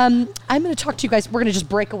 I'm going to talk to you guys. We're going to just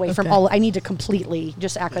break away from all. I need to completely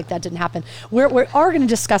just act like that didn't happen. We are going to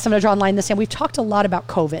discuss. I'm going to draw a line in the sand. We've talked a lot about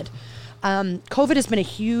COVID. COVID has been a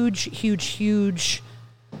huge, huge, huge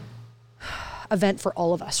event for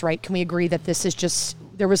all of us, right? Can we agree that this is just,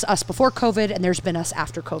 there was us before COVID and there's been us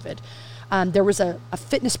after COVID. There was a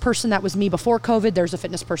fitness person that was me before COVID. There's a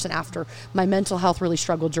fitness person after. My mental health really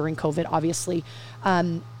struggled during COVID, obviously.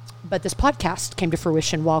 But this podcast came to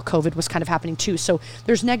fruition while COVID was kind of happening too. So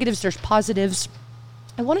there's negatives, there's positives.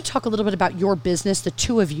 I want to talk a little bit about your business, the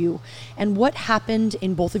 2 of you, and what happened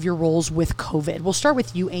in both of your roles with COVID. We'll start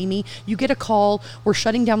with you, Amy. You get a call. We're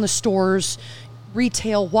shutting down the stores,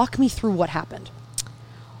 retail. Walk me through what happened.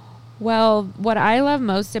 Well, what I love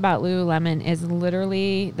most about Lululemon is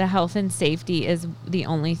literally the health and safety is the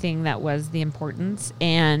only thing that was the importance.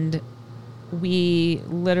 And we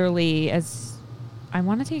literally, I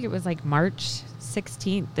want to think it was like March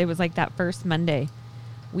 16th. It was like that first Monday.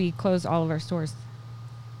 We closed all of our stores.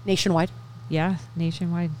 Nationwide? Yeah,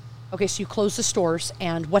 nationwide. Okay, so you closed the stores.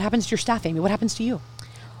 And what happens to your staff, Amy? What happens to you?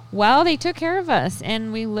 Well, they took care of us.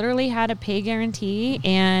 And we literally had a pay guarantee.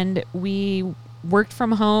 And we worked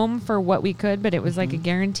from home for what we could, but it was like a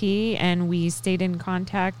guarantee, and we stayed in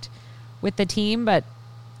contact with the team, but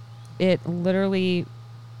it literally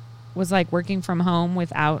was like working from home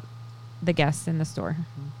without the guests in the store.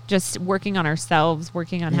 Just working on ourselves,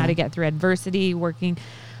 working on how to get through adversity, working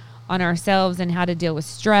on ourselves and how to deal with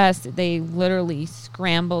stress. They literally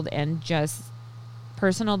scrambled, and just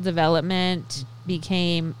personal development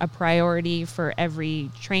became a priority for every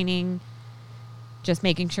training, just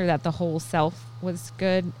making sure that the whole self was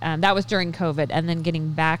good. That was during COVID. And then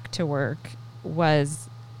getting back to work was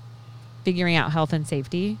figuring out health and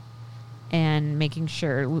safety and making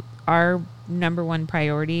sure our number one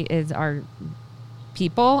priority is our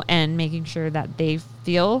people and making sure that they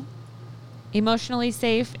feel emotionally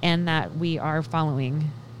safe and that we are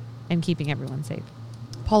following and keeping everyone safe.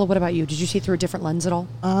 Paula, what about you? Did you see through a different lens at all?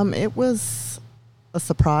 It was a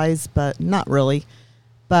surprise, but not really.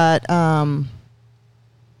 But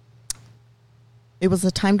it was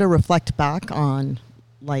a time to reflect back on,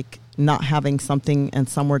 like, not having something and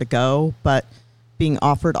somewhere to go, but being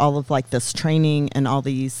offered all of, like, this training and all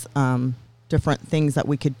these different things that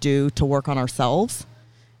we could do to work on ourselves.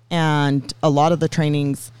 And a lot of the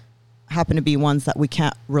trainings happen to be ones that we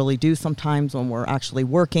can't really do sometimes when we're actually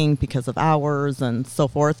working because of hours and so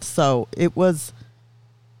forth. So it was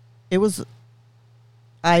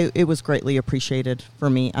greatly appreciated for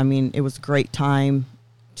me. I mean, it was a great time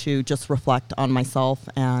to just reflect on myself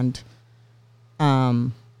and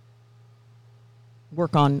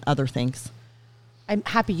work on other things. I'm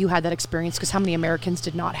happy you had that experience, because how many Americans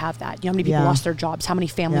did not have that? You know, how many people lost their jobs? How many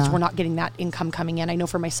families were not getting that income coming in? I know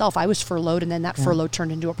for myself, I was furloughed, and then that furlough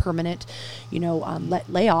turned into a permanent,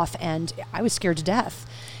 layoff, and I was scared to death,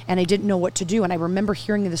 and I didn't know what to do. And I remember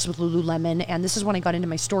hearing this with Lululemon, and this is when I got into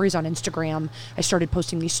my stories on Instagram. I started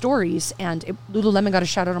posting these stories, and Lululemon got a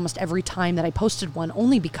shout out almost every time that I posted one,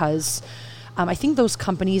 only because I think those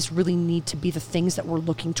companies really need to be the things that we're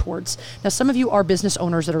looking towards. Now, some of you are business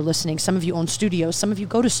owners that are listening. Some of you own studios. Some of you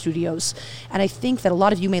go to studios. And I think that a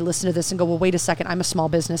lot of you may listen to this and go, well, wait a second, I'm a small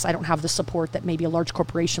business. I don't have the support that maybe a large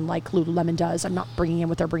corporation like Lululemon does. I'm not bringing in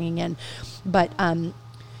what they're bringing in. But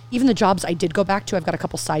even the jobs I did go back to, I've got a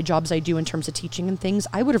couple side jobs I do in terms of teaching and things.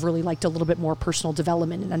 I would have really liked a little bit more personal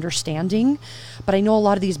development and understanding. But I know a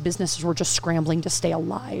lot of these businesses were just scrambling to stay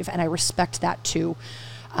alive. And I respect that too.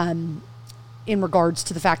 In regards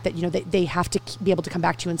to the fact that, they have to be able to come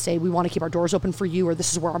back to you and say, we want to keep our doors open for you, or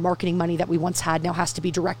this is where our marketing money that we once had now has to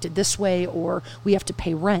be directed this way, or we have to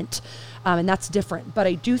pay rent. And that's different. But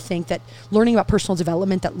I do think that learning about personal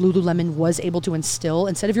development that Lululemon was able to instill,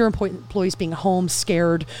 instead of your employees being home,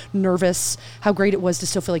 scared, nervous, how great it was to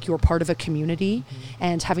still feel like you were part of a community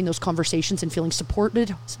and having those conversations and feeling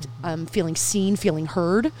supported, feeling seen, feeling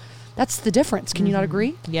heard. That's the difference. Can you not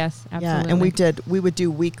agree? Yes, absolutely. Yeah, and we would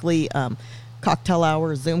do weekly cocktail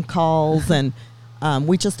hour Zoom calls, and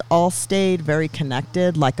we just all stayed very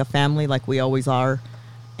connected, like a family, like we always are.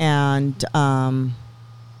 And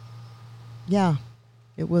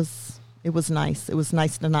it was nice. It was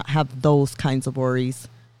nice to not have those kinds of worries.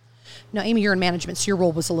 Now, Amy, you're in management, so your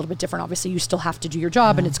role was a little bit different. Obviously, you still have to do your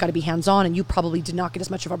job, and it's got to be hands-on, and you probably did not get as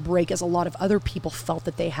much of a break as a lot of other people felt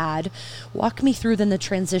that they had. Walk me through then the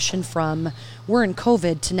transition from we're in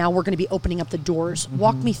COVID to now we're going to be opening up the doors.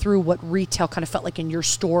 Walk me through what retail kind of felt like in your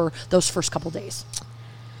store those first couple days.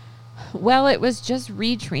 Well, it was just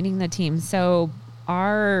retraining the team. So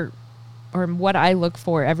what I look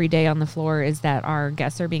for every day on the floor is that our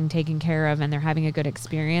guests are being taken care of and they're having a good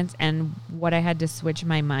experience. And what I had to switch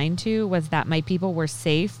my mind to was that my people were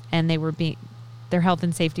safe, and their health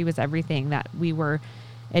and safety was everything, that we were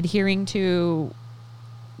adhering to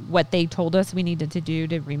what they told us we needed to do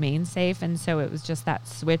to remain safe. And so it was just that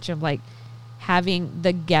switch of, like, having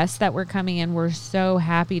the guests that were coming in were so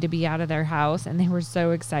happy to be out of their house, and they were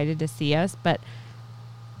so excited to see us, but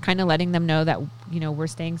kind of letting them know that, we're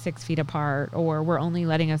staying 6 feet apart, or we're only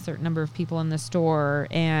letting a certain number of people in the store,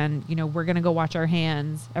 and, we're going to go wash our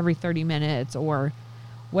hands every 30 minutes or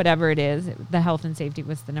whatever it is. The health and safety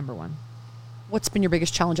was the number one. What's been your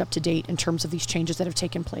biggest challenge up to date in terms of these changes that have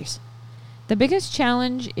taken place? The biggest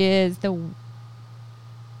challenge is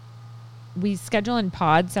we schedule in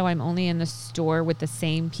pods, so I'm only in the store with the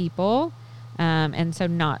same people, and so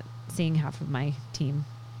not seeing half of my team.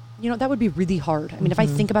 That would be really hard. I mean, if I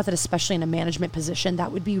think about that, especially in a management position,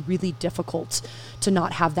 that would be really difficult to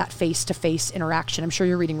not have that face-to-face interaction. I'm sure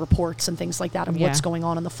you're reading reports and things like that of what's going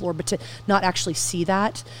on the floor, but to not actually see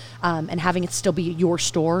that and having it still be your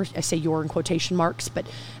store, I say your in quotation marks, but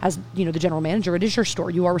as, the general manager, it is your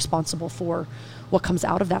store. You are responsible for what comes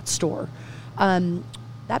out of that store.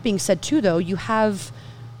 That being said, too, though, you have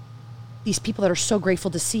these people that are so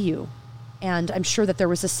grateful to see you. And I'm sure that there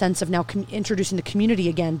was a sense of now introducing the community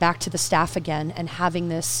again, back to the staff again, and having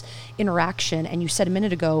this interaction. And you said a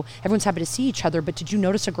minute ago, everyone's happy to see each other, but did you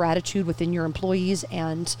notice a gratitude within your employees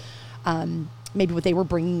and maybe what they were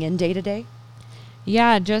bringing in day to day?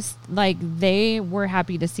 Yeah, just like they were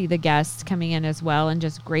happy to see the guests coming in as well, and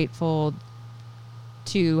just grateful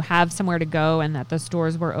to have somewhere to go and that the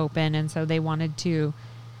stores were open. And so they wanted to,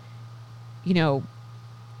 you know,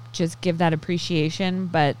 just give that appreciation.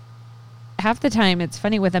 But half the time, it's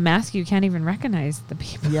funny, with a mask, you can't even recognize the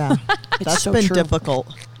people. Yeah, that's so been true.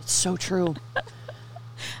 difficult. It's so true.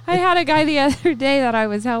 I had a guy the other day that I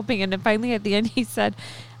was helping, and then finally at the end he said,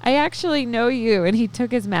 I actually know you. And he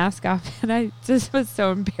took his mask off, and I just was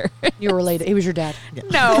so embarrassed. You were related. He was your dad. Yeah.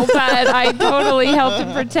 No, but I totally helped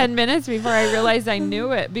him for 10 minutes before I realized I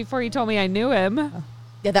knew it, before he told me I knew him.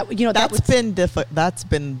 Yeah, That's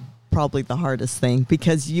been probably the hardest thing,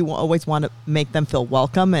 because you always want to make them feel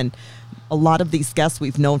welcome. And a lot of these guests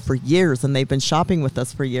we've known for years, and they've been shopping with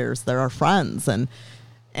us for years. They're our friends.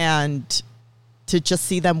 And to just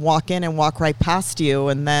see them walk in and walk right past you,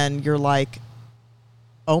 and then you're like,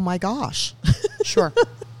 oh my gosh. Sure.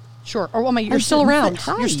 Or, oh my, you're still around.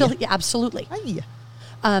 Hi. You're still, yeah, absolutely.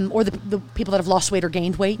 Hi. Or the people that have lost weight or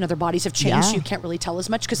gained weight, their bodies have changed, so Yeah. you can't really tell as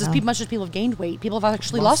much, because as Yeah. much as people have gained weight, people have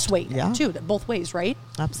actually lost weight too, both ways, right?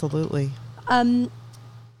 Absolutely. I'm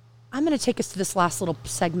going to take us to this last little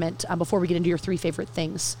segment before we get into your 3 favorite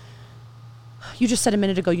things. You just said a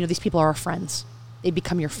minute ago, these people are our friends. They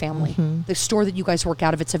become your family. Mm-hmm. The store that you guys work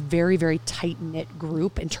out of, it's a very, very tight-knit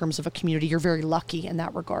group in terms of a community. You're very lucky in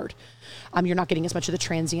that regard. You're not getting as much of the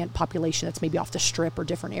transient population that's maybe off the strip or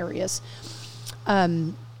different areas.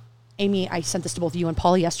 Amy, I sent this to both you and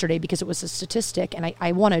Paula yesterday because it was a statistic, and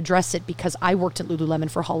I want to address it because I worked at Lululemon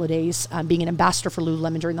for holidays, being an ambassador for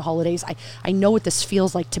Lululemon during the holidays. I know what this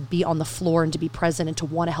feels like to be on the floor and to be present and to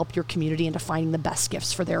want to help your community and to finding the best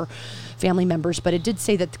gifts for their family members. But it did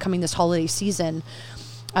say that coming this holiday season,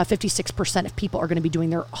 56% of people are going to be doing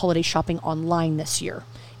their holiday shopping online this year.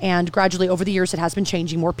 And gradually over the years, it has been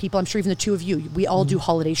changing. More people, I'm sure even the two of you, we all do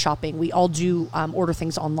holiday shopping. We all do order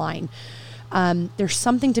things online. There's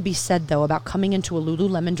something to be said, though, about coming into a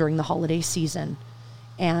Lululemon during the holiday season.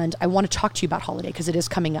 And I want to talk to you about holiday because it is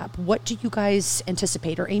coming up. What do you guys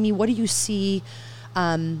anticipate? Or Amy, what do you see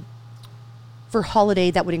for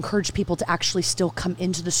holiday that would encourage people to actually still come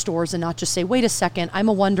into the stores and not just say, wait a second, I'm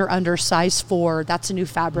a Wonder Under size 4. That's a new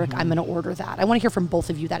fabric. I'm going to order that. I want to hear from both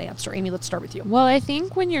of you that answer. Amy, let's start with you. Well, I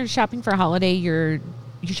think when you're shopping for holiday, you're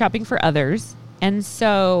shopping for others. And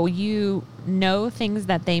so you know things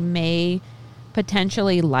that they may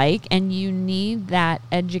potentially like, and you need that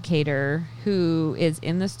educator who is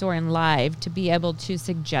in the store and live to be able to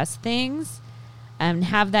suggest things and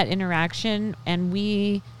have that interaction. And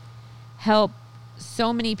we help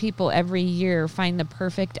so many people every year find the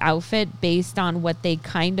perfect outfit based on what they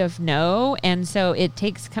kind of know. And so it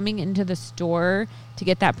takes coming into the store to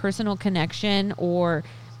get that personal connection, or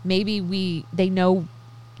maybe they know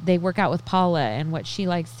they work out with Paula and what she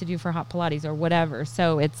likes to do for hot Pilates or whatever.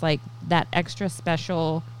 So it's like that extra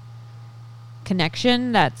special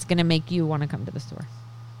connection that's going to make you want to come to the store.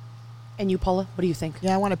 And you, Paula, what do you think?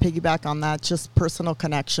 Yeah, I want to piggyback on that. Just personal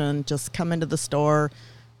connection. Just come into the store.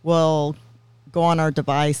 We'll go on our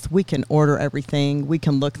device. We can order everything. We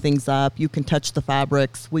can look things up. You can touch the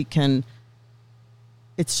fabrics.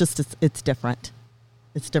 It's different.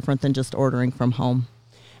 It's different than just ordering from home.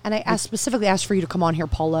 And I specifically asked for you to come on here,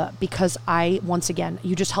 Paula, because once again,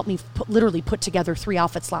 you just helped me literally put together 3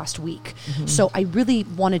 outfits last week. Mm-hmm. So I really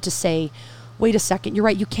wanted to say, wait a second, you're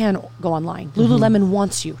right, you can go online. Mm-hmm. Lululemon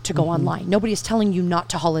wants you to go online. Nobody is telling you not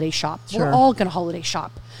to holiday shop. Sure. We're all going to holiday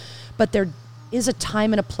shop. But there is a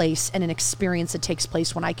time and a place and an experience that takes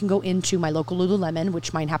place when I can go into my local Lululemon,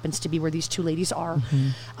 which mine happens to be where these 2 ladies are,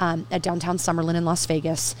 at downtown Summerlin in Las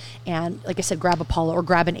Vegas. And like I said, grab a Paula or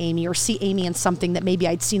grab an Amy, or see Amy in something that maybe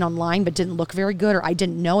I'd seen online but didn't look very good, or I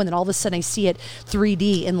didn't know. And then all of a sudden I see it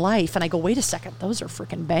 3D in life and I go, wait a second, those are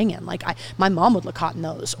freaking banging. Like my mom would look hot in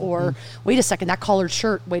those. Or wait a second, that collared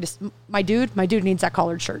shirt, my dude needs that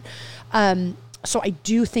collared shirt. So I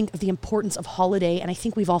do think of the importance of holiday, and I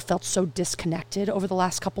think we've all felt so disconnected over the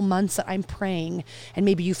last couple months that I'm praying, and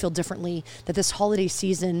maybe you feel differently, that this holiday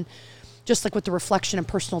season, just like with the reflection and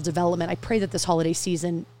personal development, I pray that this holiday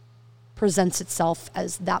season presents itself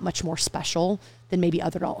as that much more special than maybe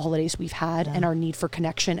other holidays we've had, and our need for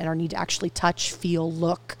connection and our need to actually touch, feel,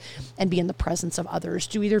 look, and be in the presence of others.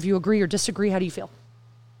 Do either of you agree or disagree? How do you feel?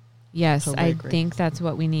 Yes, Totally I agree. think that's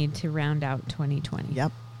what we need to round out 2020.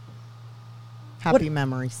 Yep. Happy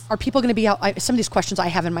memories. Are people going to be out? Some of these questions I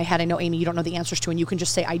have in my head, I know, Amy, you don't know the answers to, and you can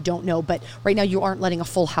just say, I don't know. But right now, you aren't letting a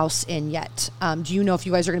full house in yet. Do you know if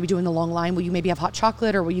you guys are going to be doing the long line? Will you maybe have hot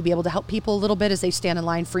chocolate, or will you be able to help people a little bit as they stand in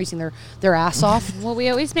line freezing their ass off? Well, we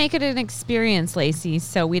always make it an experience, Lacey,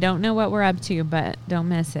 so we don't know what we're up to, but don't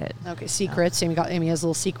miss it. Okay, secrets. Amy has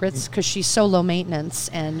little secrets because she's so low maintenance,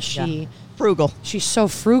 and frugal. She's so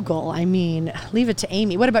frugal. I mean, leave it to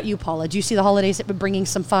Amy. What about you, Paula? Do you see the holidays bringing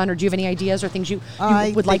some fun, or do you have any ideas or things you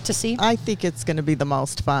would like to see? I think it's going to be the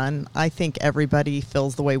most fun. I think everybody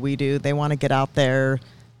feels the way we do. They want to get out there.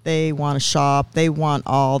 They want to shop. They want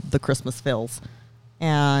all the Christmas feels.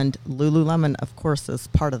 And Lululemon, of course, is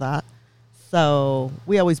part of that. So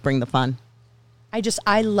we always bring the fun.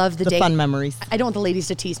 I love the day. fun memories. I don't want the ladies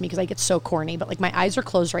to tease me because I get so corny, but like my eyes are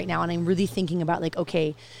closed right now and I'm really thinking about like,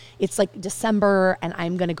 okay, it's like December and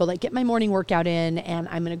I'm going to go like get my morning workout in and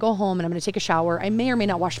I'm going to go home and I'm going to take a shower. I may or may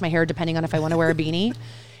not wash my hair depending on if I want to wear a beanie.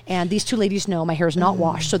 And these two ladies know my hair is not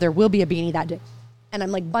washed, so there will be a beanie that day. And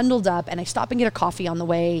I'm like bundled up and I stop and get a coffee on the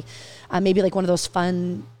way, maybe like one of those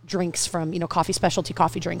fun drinks from, coffee specialty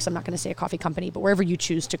coffee drinks. I'm not going to say a coffee company, but wherever you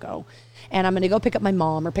choose to go. And I'm going to go pick up my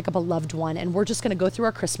mom or pick up a loved one. And we're just going to go through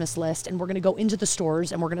our Christmas list and we're going to go into the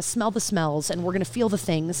stores and we're going to smell the smells and we're going to feel the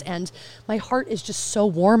things. And my heart is just so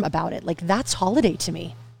warm about it. Like that's holiday to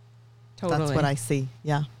me. Totally. That's what I see.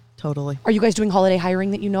 Yeah, totally. Are you guys doing holiday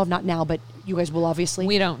hiring that you know of? Not now, but you guys will obviously.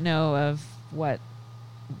 We don't know of what.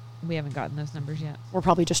 We haven't gotten those numbers yet. We're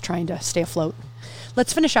probably just trying to stay afloat.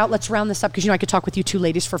 Let's finish out. Let's round this up because I could talk with you two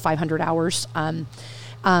ladies for 500 hours. But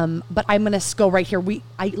I'm going to go right here.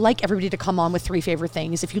 I like everybody to come on with 3 favorite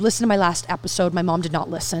things. If you listen to my last episode, my mom did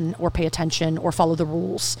not listen or pay attention or follow the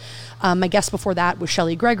rules. My guest before that was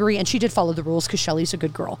Shelly Gregory, and she did follow the rules because Shelly's a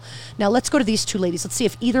good girl. Now let's go to these two ladies. Let's see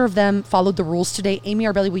if either of them followed the rules today. Amy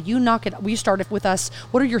Arbeli, will you start with us?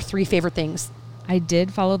 What are your 3 favorite things? I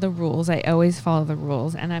did follow the rules. I always follow the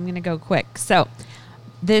rules, and I'm going to go quick. So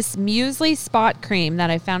this muesli spot cream that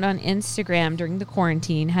I found on Instagram during the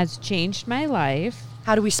quarantine has changed my life.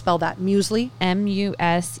 How do we spell that? Muesli? Musely.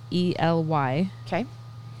 Okay.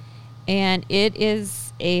 And it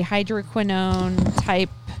is a hydroquinone type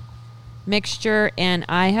mixture, and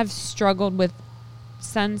I have struggled with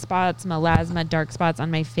sunspots, melasma, dark spots on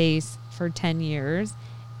my face for 10 years,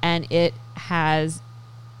 and it has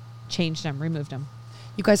changed them, removed them.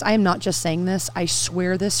 You guys, I am not just saying this. I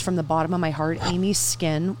swear this from the bottom of my heart. Amy's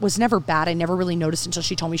skin was never bad. I never really noticed until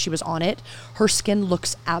she told me she was on it. Her skin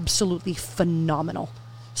looks absolutely phenomenal.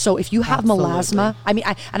 So if you have melasma, I mean,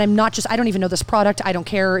 I'm not just, I don't even know this product. I don't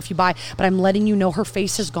care if you buy, but I'm letting you know her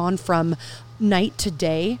face has gone from night to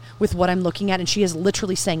day with what I'm looking at. And she is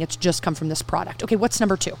literally saying it's just come from this product. Okay, what's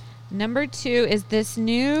number 2? Number 2 is this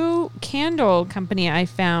new candle company I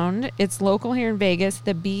found. It's local here in Vegas,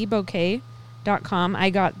 the beebouquet.com. I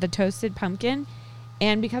got the toasted pumpkin,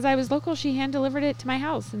 and because I was local, she hand delivered it to my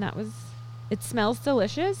house, and it smells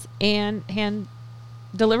delicious, and hand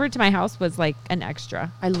delivered to my house was like an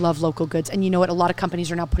extra. I love local goods, and you know what? A lot of companies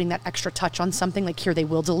are now putting that extra touch on something, like here they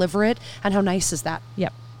will deliver it, and how nice is that?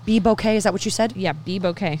 Yep. Bee Bouquet, is that what you said? Yeah, Bee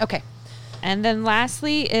Bouquet. Okay. And then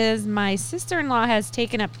lastly is my sister-in-law has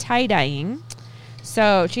taken up tie-dyeing.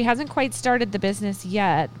 So she hasn't quite started the business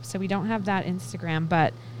yet, so we don't have that Instagram,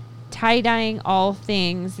 but tie-dyeing all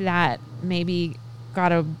things that maybe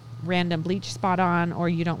got a random bleach spot on or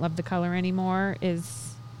you don't love the color anymore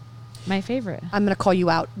is my favorite. I'm going to call you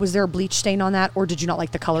out. Was there a bleach stain on that, or did you not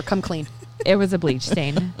like the color? Come clean. It was a bleach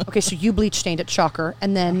stain. Okay, so you bleach stained it, shocker,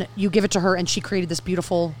 and then you give it to her and she created this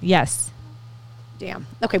beautiful... Yes. Damn.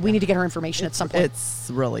 Okay, we need to get her information at some point.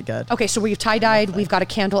 It's really good. Okay, so we've tie-dyed, we've got a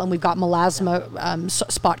candle, and we've got melasma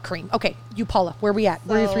spot cream. Okay, you, Paula, where are we at?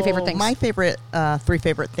 What are your 3 favorite things? My favorite 3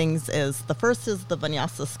 favorite things is, the first is the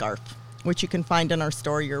vinyasa scarf, which you can find in our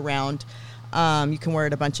store year-round. You can wear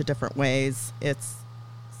it a bunch of different ways. It's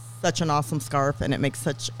such an awesome scarf, and it makes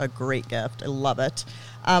such a great gift. I love it.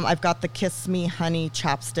 I've got the Kiss Me Honey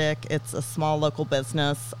chapstick. It's a small local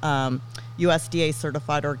business, USDA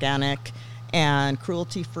certified organic, and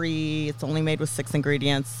cruelty-free. It's only made with 6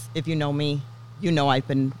 ingredients. If you know me, you know I've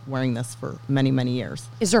been wearing this for many, many years.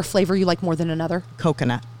 Is there a flavor you like more than another?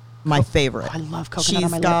 Coconut, my favorite. Oh, I love coconut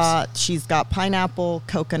on my lips. She's got pineapple,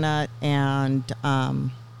 coconut, and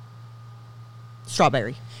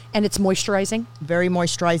strawberry. And it's moisturizing? Very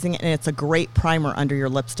moisturizing, and it's a great primer under your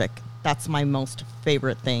lipstick. That's my most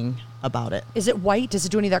favorite thing about it. Is it white? Does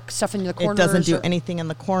it do any of that stuff in the corners? It doesn't do anything in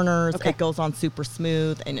the corners. Okay. It goes on super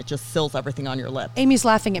smooth, and it just seals everything on your lips. Amy's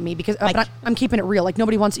laughing at me because but I'm keeping it real. Like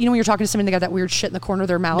nobody wants, when you're talking to somebody that got that weird shit in the corner of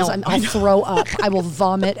their mouths, No, I'll throw up. I will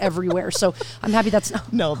vomit everywhere. So I'm happy that's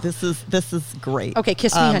not. No, this is great. Okay,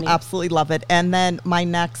 kiss me, honey. Absolutely love it. And then my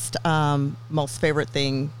next most favorite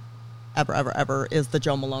thing ever is the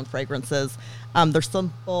Jo Malone fragrances. They're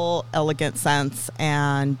simple, elegant scents,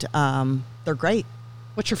 and they're great.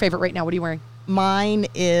 What's your favorite right now? What are you wearing? Mine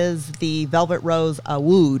is the Velvet Rose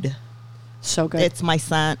Oud. So good. It's my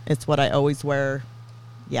scent. It's what I always wear.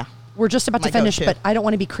 Yeah. We're just about to finish, but I don't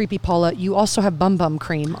want to be creepy, Paula. You also have Bum Bum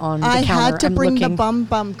cream on the counter. I had to bring the Bum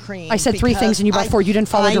Bum cream. I said 3 things and you bought 4. You didn't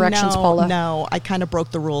follow directions, Paula. No, I kind of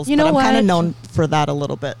broke the rules. You know but what? I'm kind of known for that a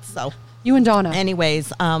little bit. So you and Donna.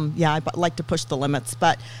 Anyways, I like to push the limits.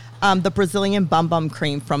 But the Brazilian Bum Bum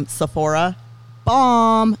cream from Sephora,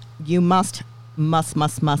 bomb. You must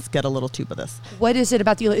get a little tube of this. What is it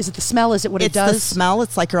about is it the smell? Is it what it does? It's the smell.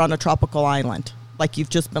 It's like you're on a tropical island. Like you've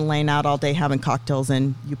just been laying out all day having cocktails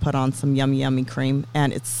and you put on some yummy cream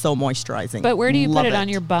and it's so moisturizing. But where do you put it? On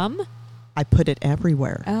your bum? I put it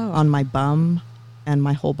everywhere. Oh. On my bum and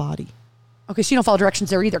my whole body. Okay, so you don't follow directions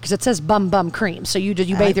there either because it says Bum Bum cream. So you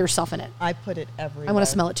bathe yourself in it. I put it everywhere. I want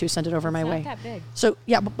to smell it too. Send it over my way. Not that big. So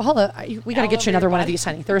yeah, but Paula, we got to get you another one of these,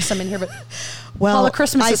 honey. There is some in here, but well, Paula,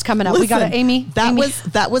 Christmas is coming up. We got to Amy.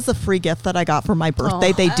 That was a free gift that I got for my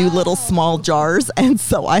birthday. They do little small jars, and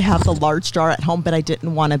so I have the large jar at home, but I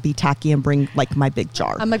didn't want to be tacky and bring like my big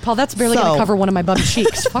jar. I'm like, Paul, that's barely going to cover one of my bum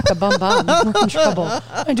cheeks. Fuck a bum. We're in trouble.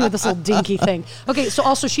 I'm doing this little dinky thing. Okay, so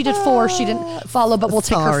also she did 4. She didn't follow, but we'll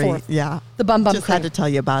take her 4th. Yeah, the Bum just cream. had to tell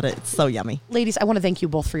you about it. It's so yummy. Ladies, I want to thank you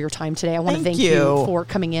both for your time today. I want to thank you for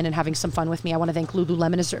coming in and having some fun with me. I want to thank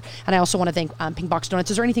Lululemon, and I also want to thank Pink Box Donuts.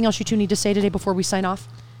 Is there anything else you two need to say today before we sign off?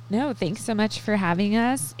 No, thanks so much for having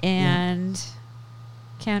us, and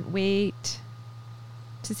can't wait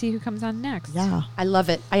to see who comes on next. Yeah. I love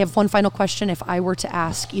it. I have one final question. If I were to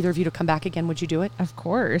ask either of you to come back again, would you do it? Of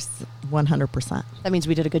course. 100%. That means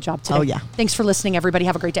we did a good job today. Oh, yeah. Thanks for listening, everybody.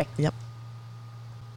 Have a great day. Yep.